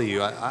what to tell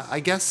you. I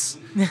guess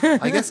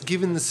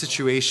given the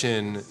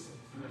situation,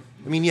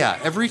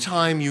 every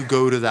time you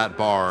go to that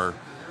bar,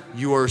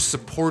 you are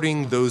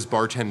supporting those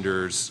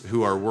bartenders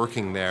who are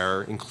working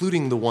there,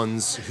 including the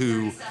ones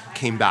who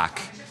came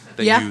back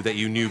that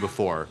you knew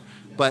before.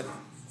 But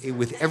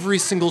with every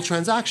single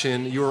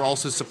transaction, you are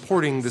also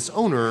supporting this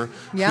owner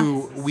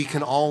who we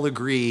can all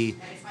agree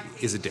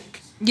is a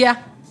dick.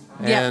 Yeah.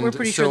 And we're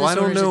pretty so sure this I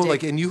don't know, a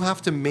dick. and you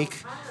have to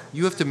make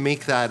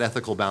that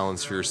ethical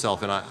balance for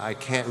yourself, and I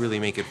can't really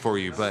make it for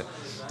you, but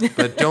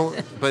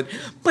don't. But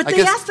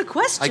they asked the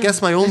question. I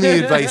guess my only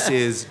advice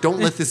is don't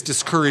let this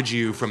discourage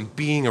you from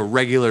being a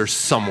regular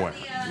somewhere.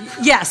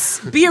 Yes,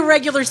 be a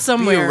regular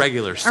somewhere. Be a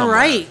regular somewhere.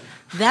 All right,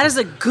 that is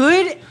a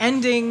good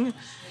ending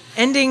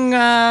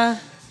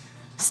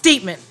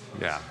statement.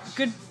 Yeah.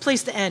 Good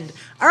place to end.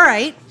 All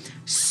right.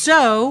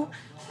 So,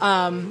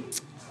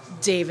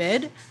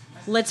 David,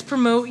 let's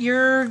promote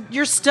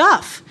your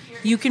stuff.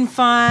 You can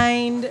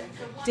find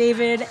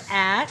David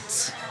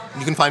at...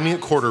 You can find me at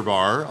Quarter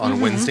Bar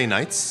on Wednesday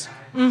nights.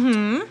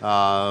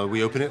 Mm-hmm.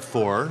 We open at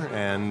 4,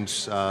 and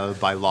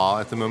by law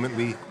at the moment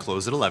we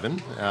close at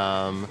 11.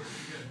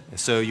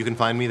 So you can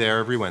find me there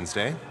every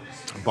Wednesday,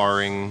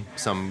 barring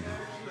some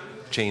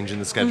change in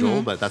the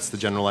schedule, but that's the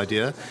general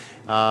idea.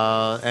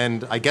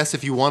 And I guess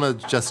if you want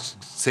to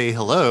just say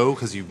hello,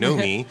 because you know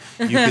me,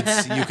 you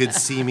could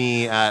see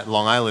me at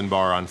Long Island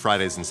Bar on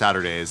Fridays and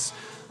Saturdays.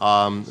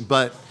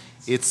 But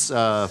it's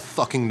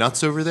fucking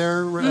nuts over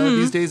there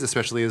these days,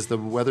 especially as the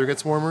weather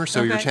gets warmer.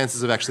 So your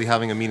chances of actually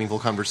having a meaningful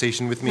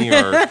conversation with me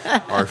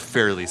are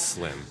fairly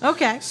slim.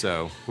 Okay.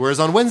 So whereas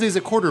on Wednesdays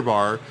at Quarter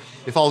Bar,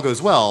 if all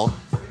goes well,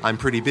 I'm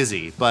pretty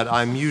busy, but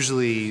I'm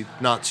usually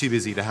not too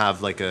busy to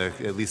have like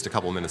at least a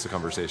couple minutes of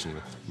conversation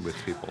with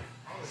people.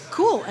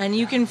 Cool. And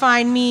you can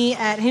find me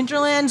at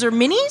Hinterlands or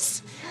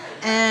Minis.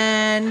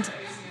 And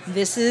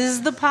this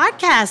is the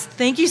podcast.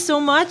 Thank you so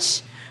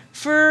much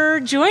for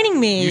joining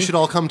me. You should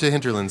all come to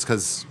Hinterlands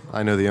because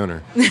I know the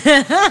owner.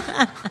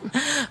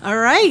 All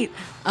right.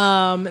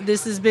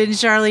 This has been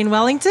Sharlene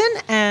Wellington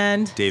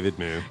and David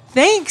Moo.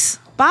 thanks.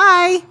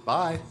 Bye.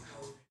 Bye.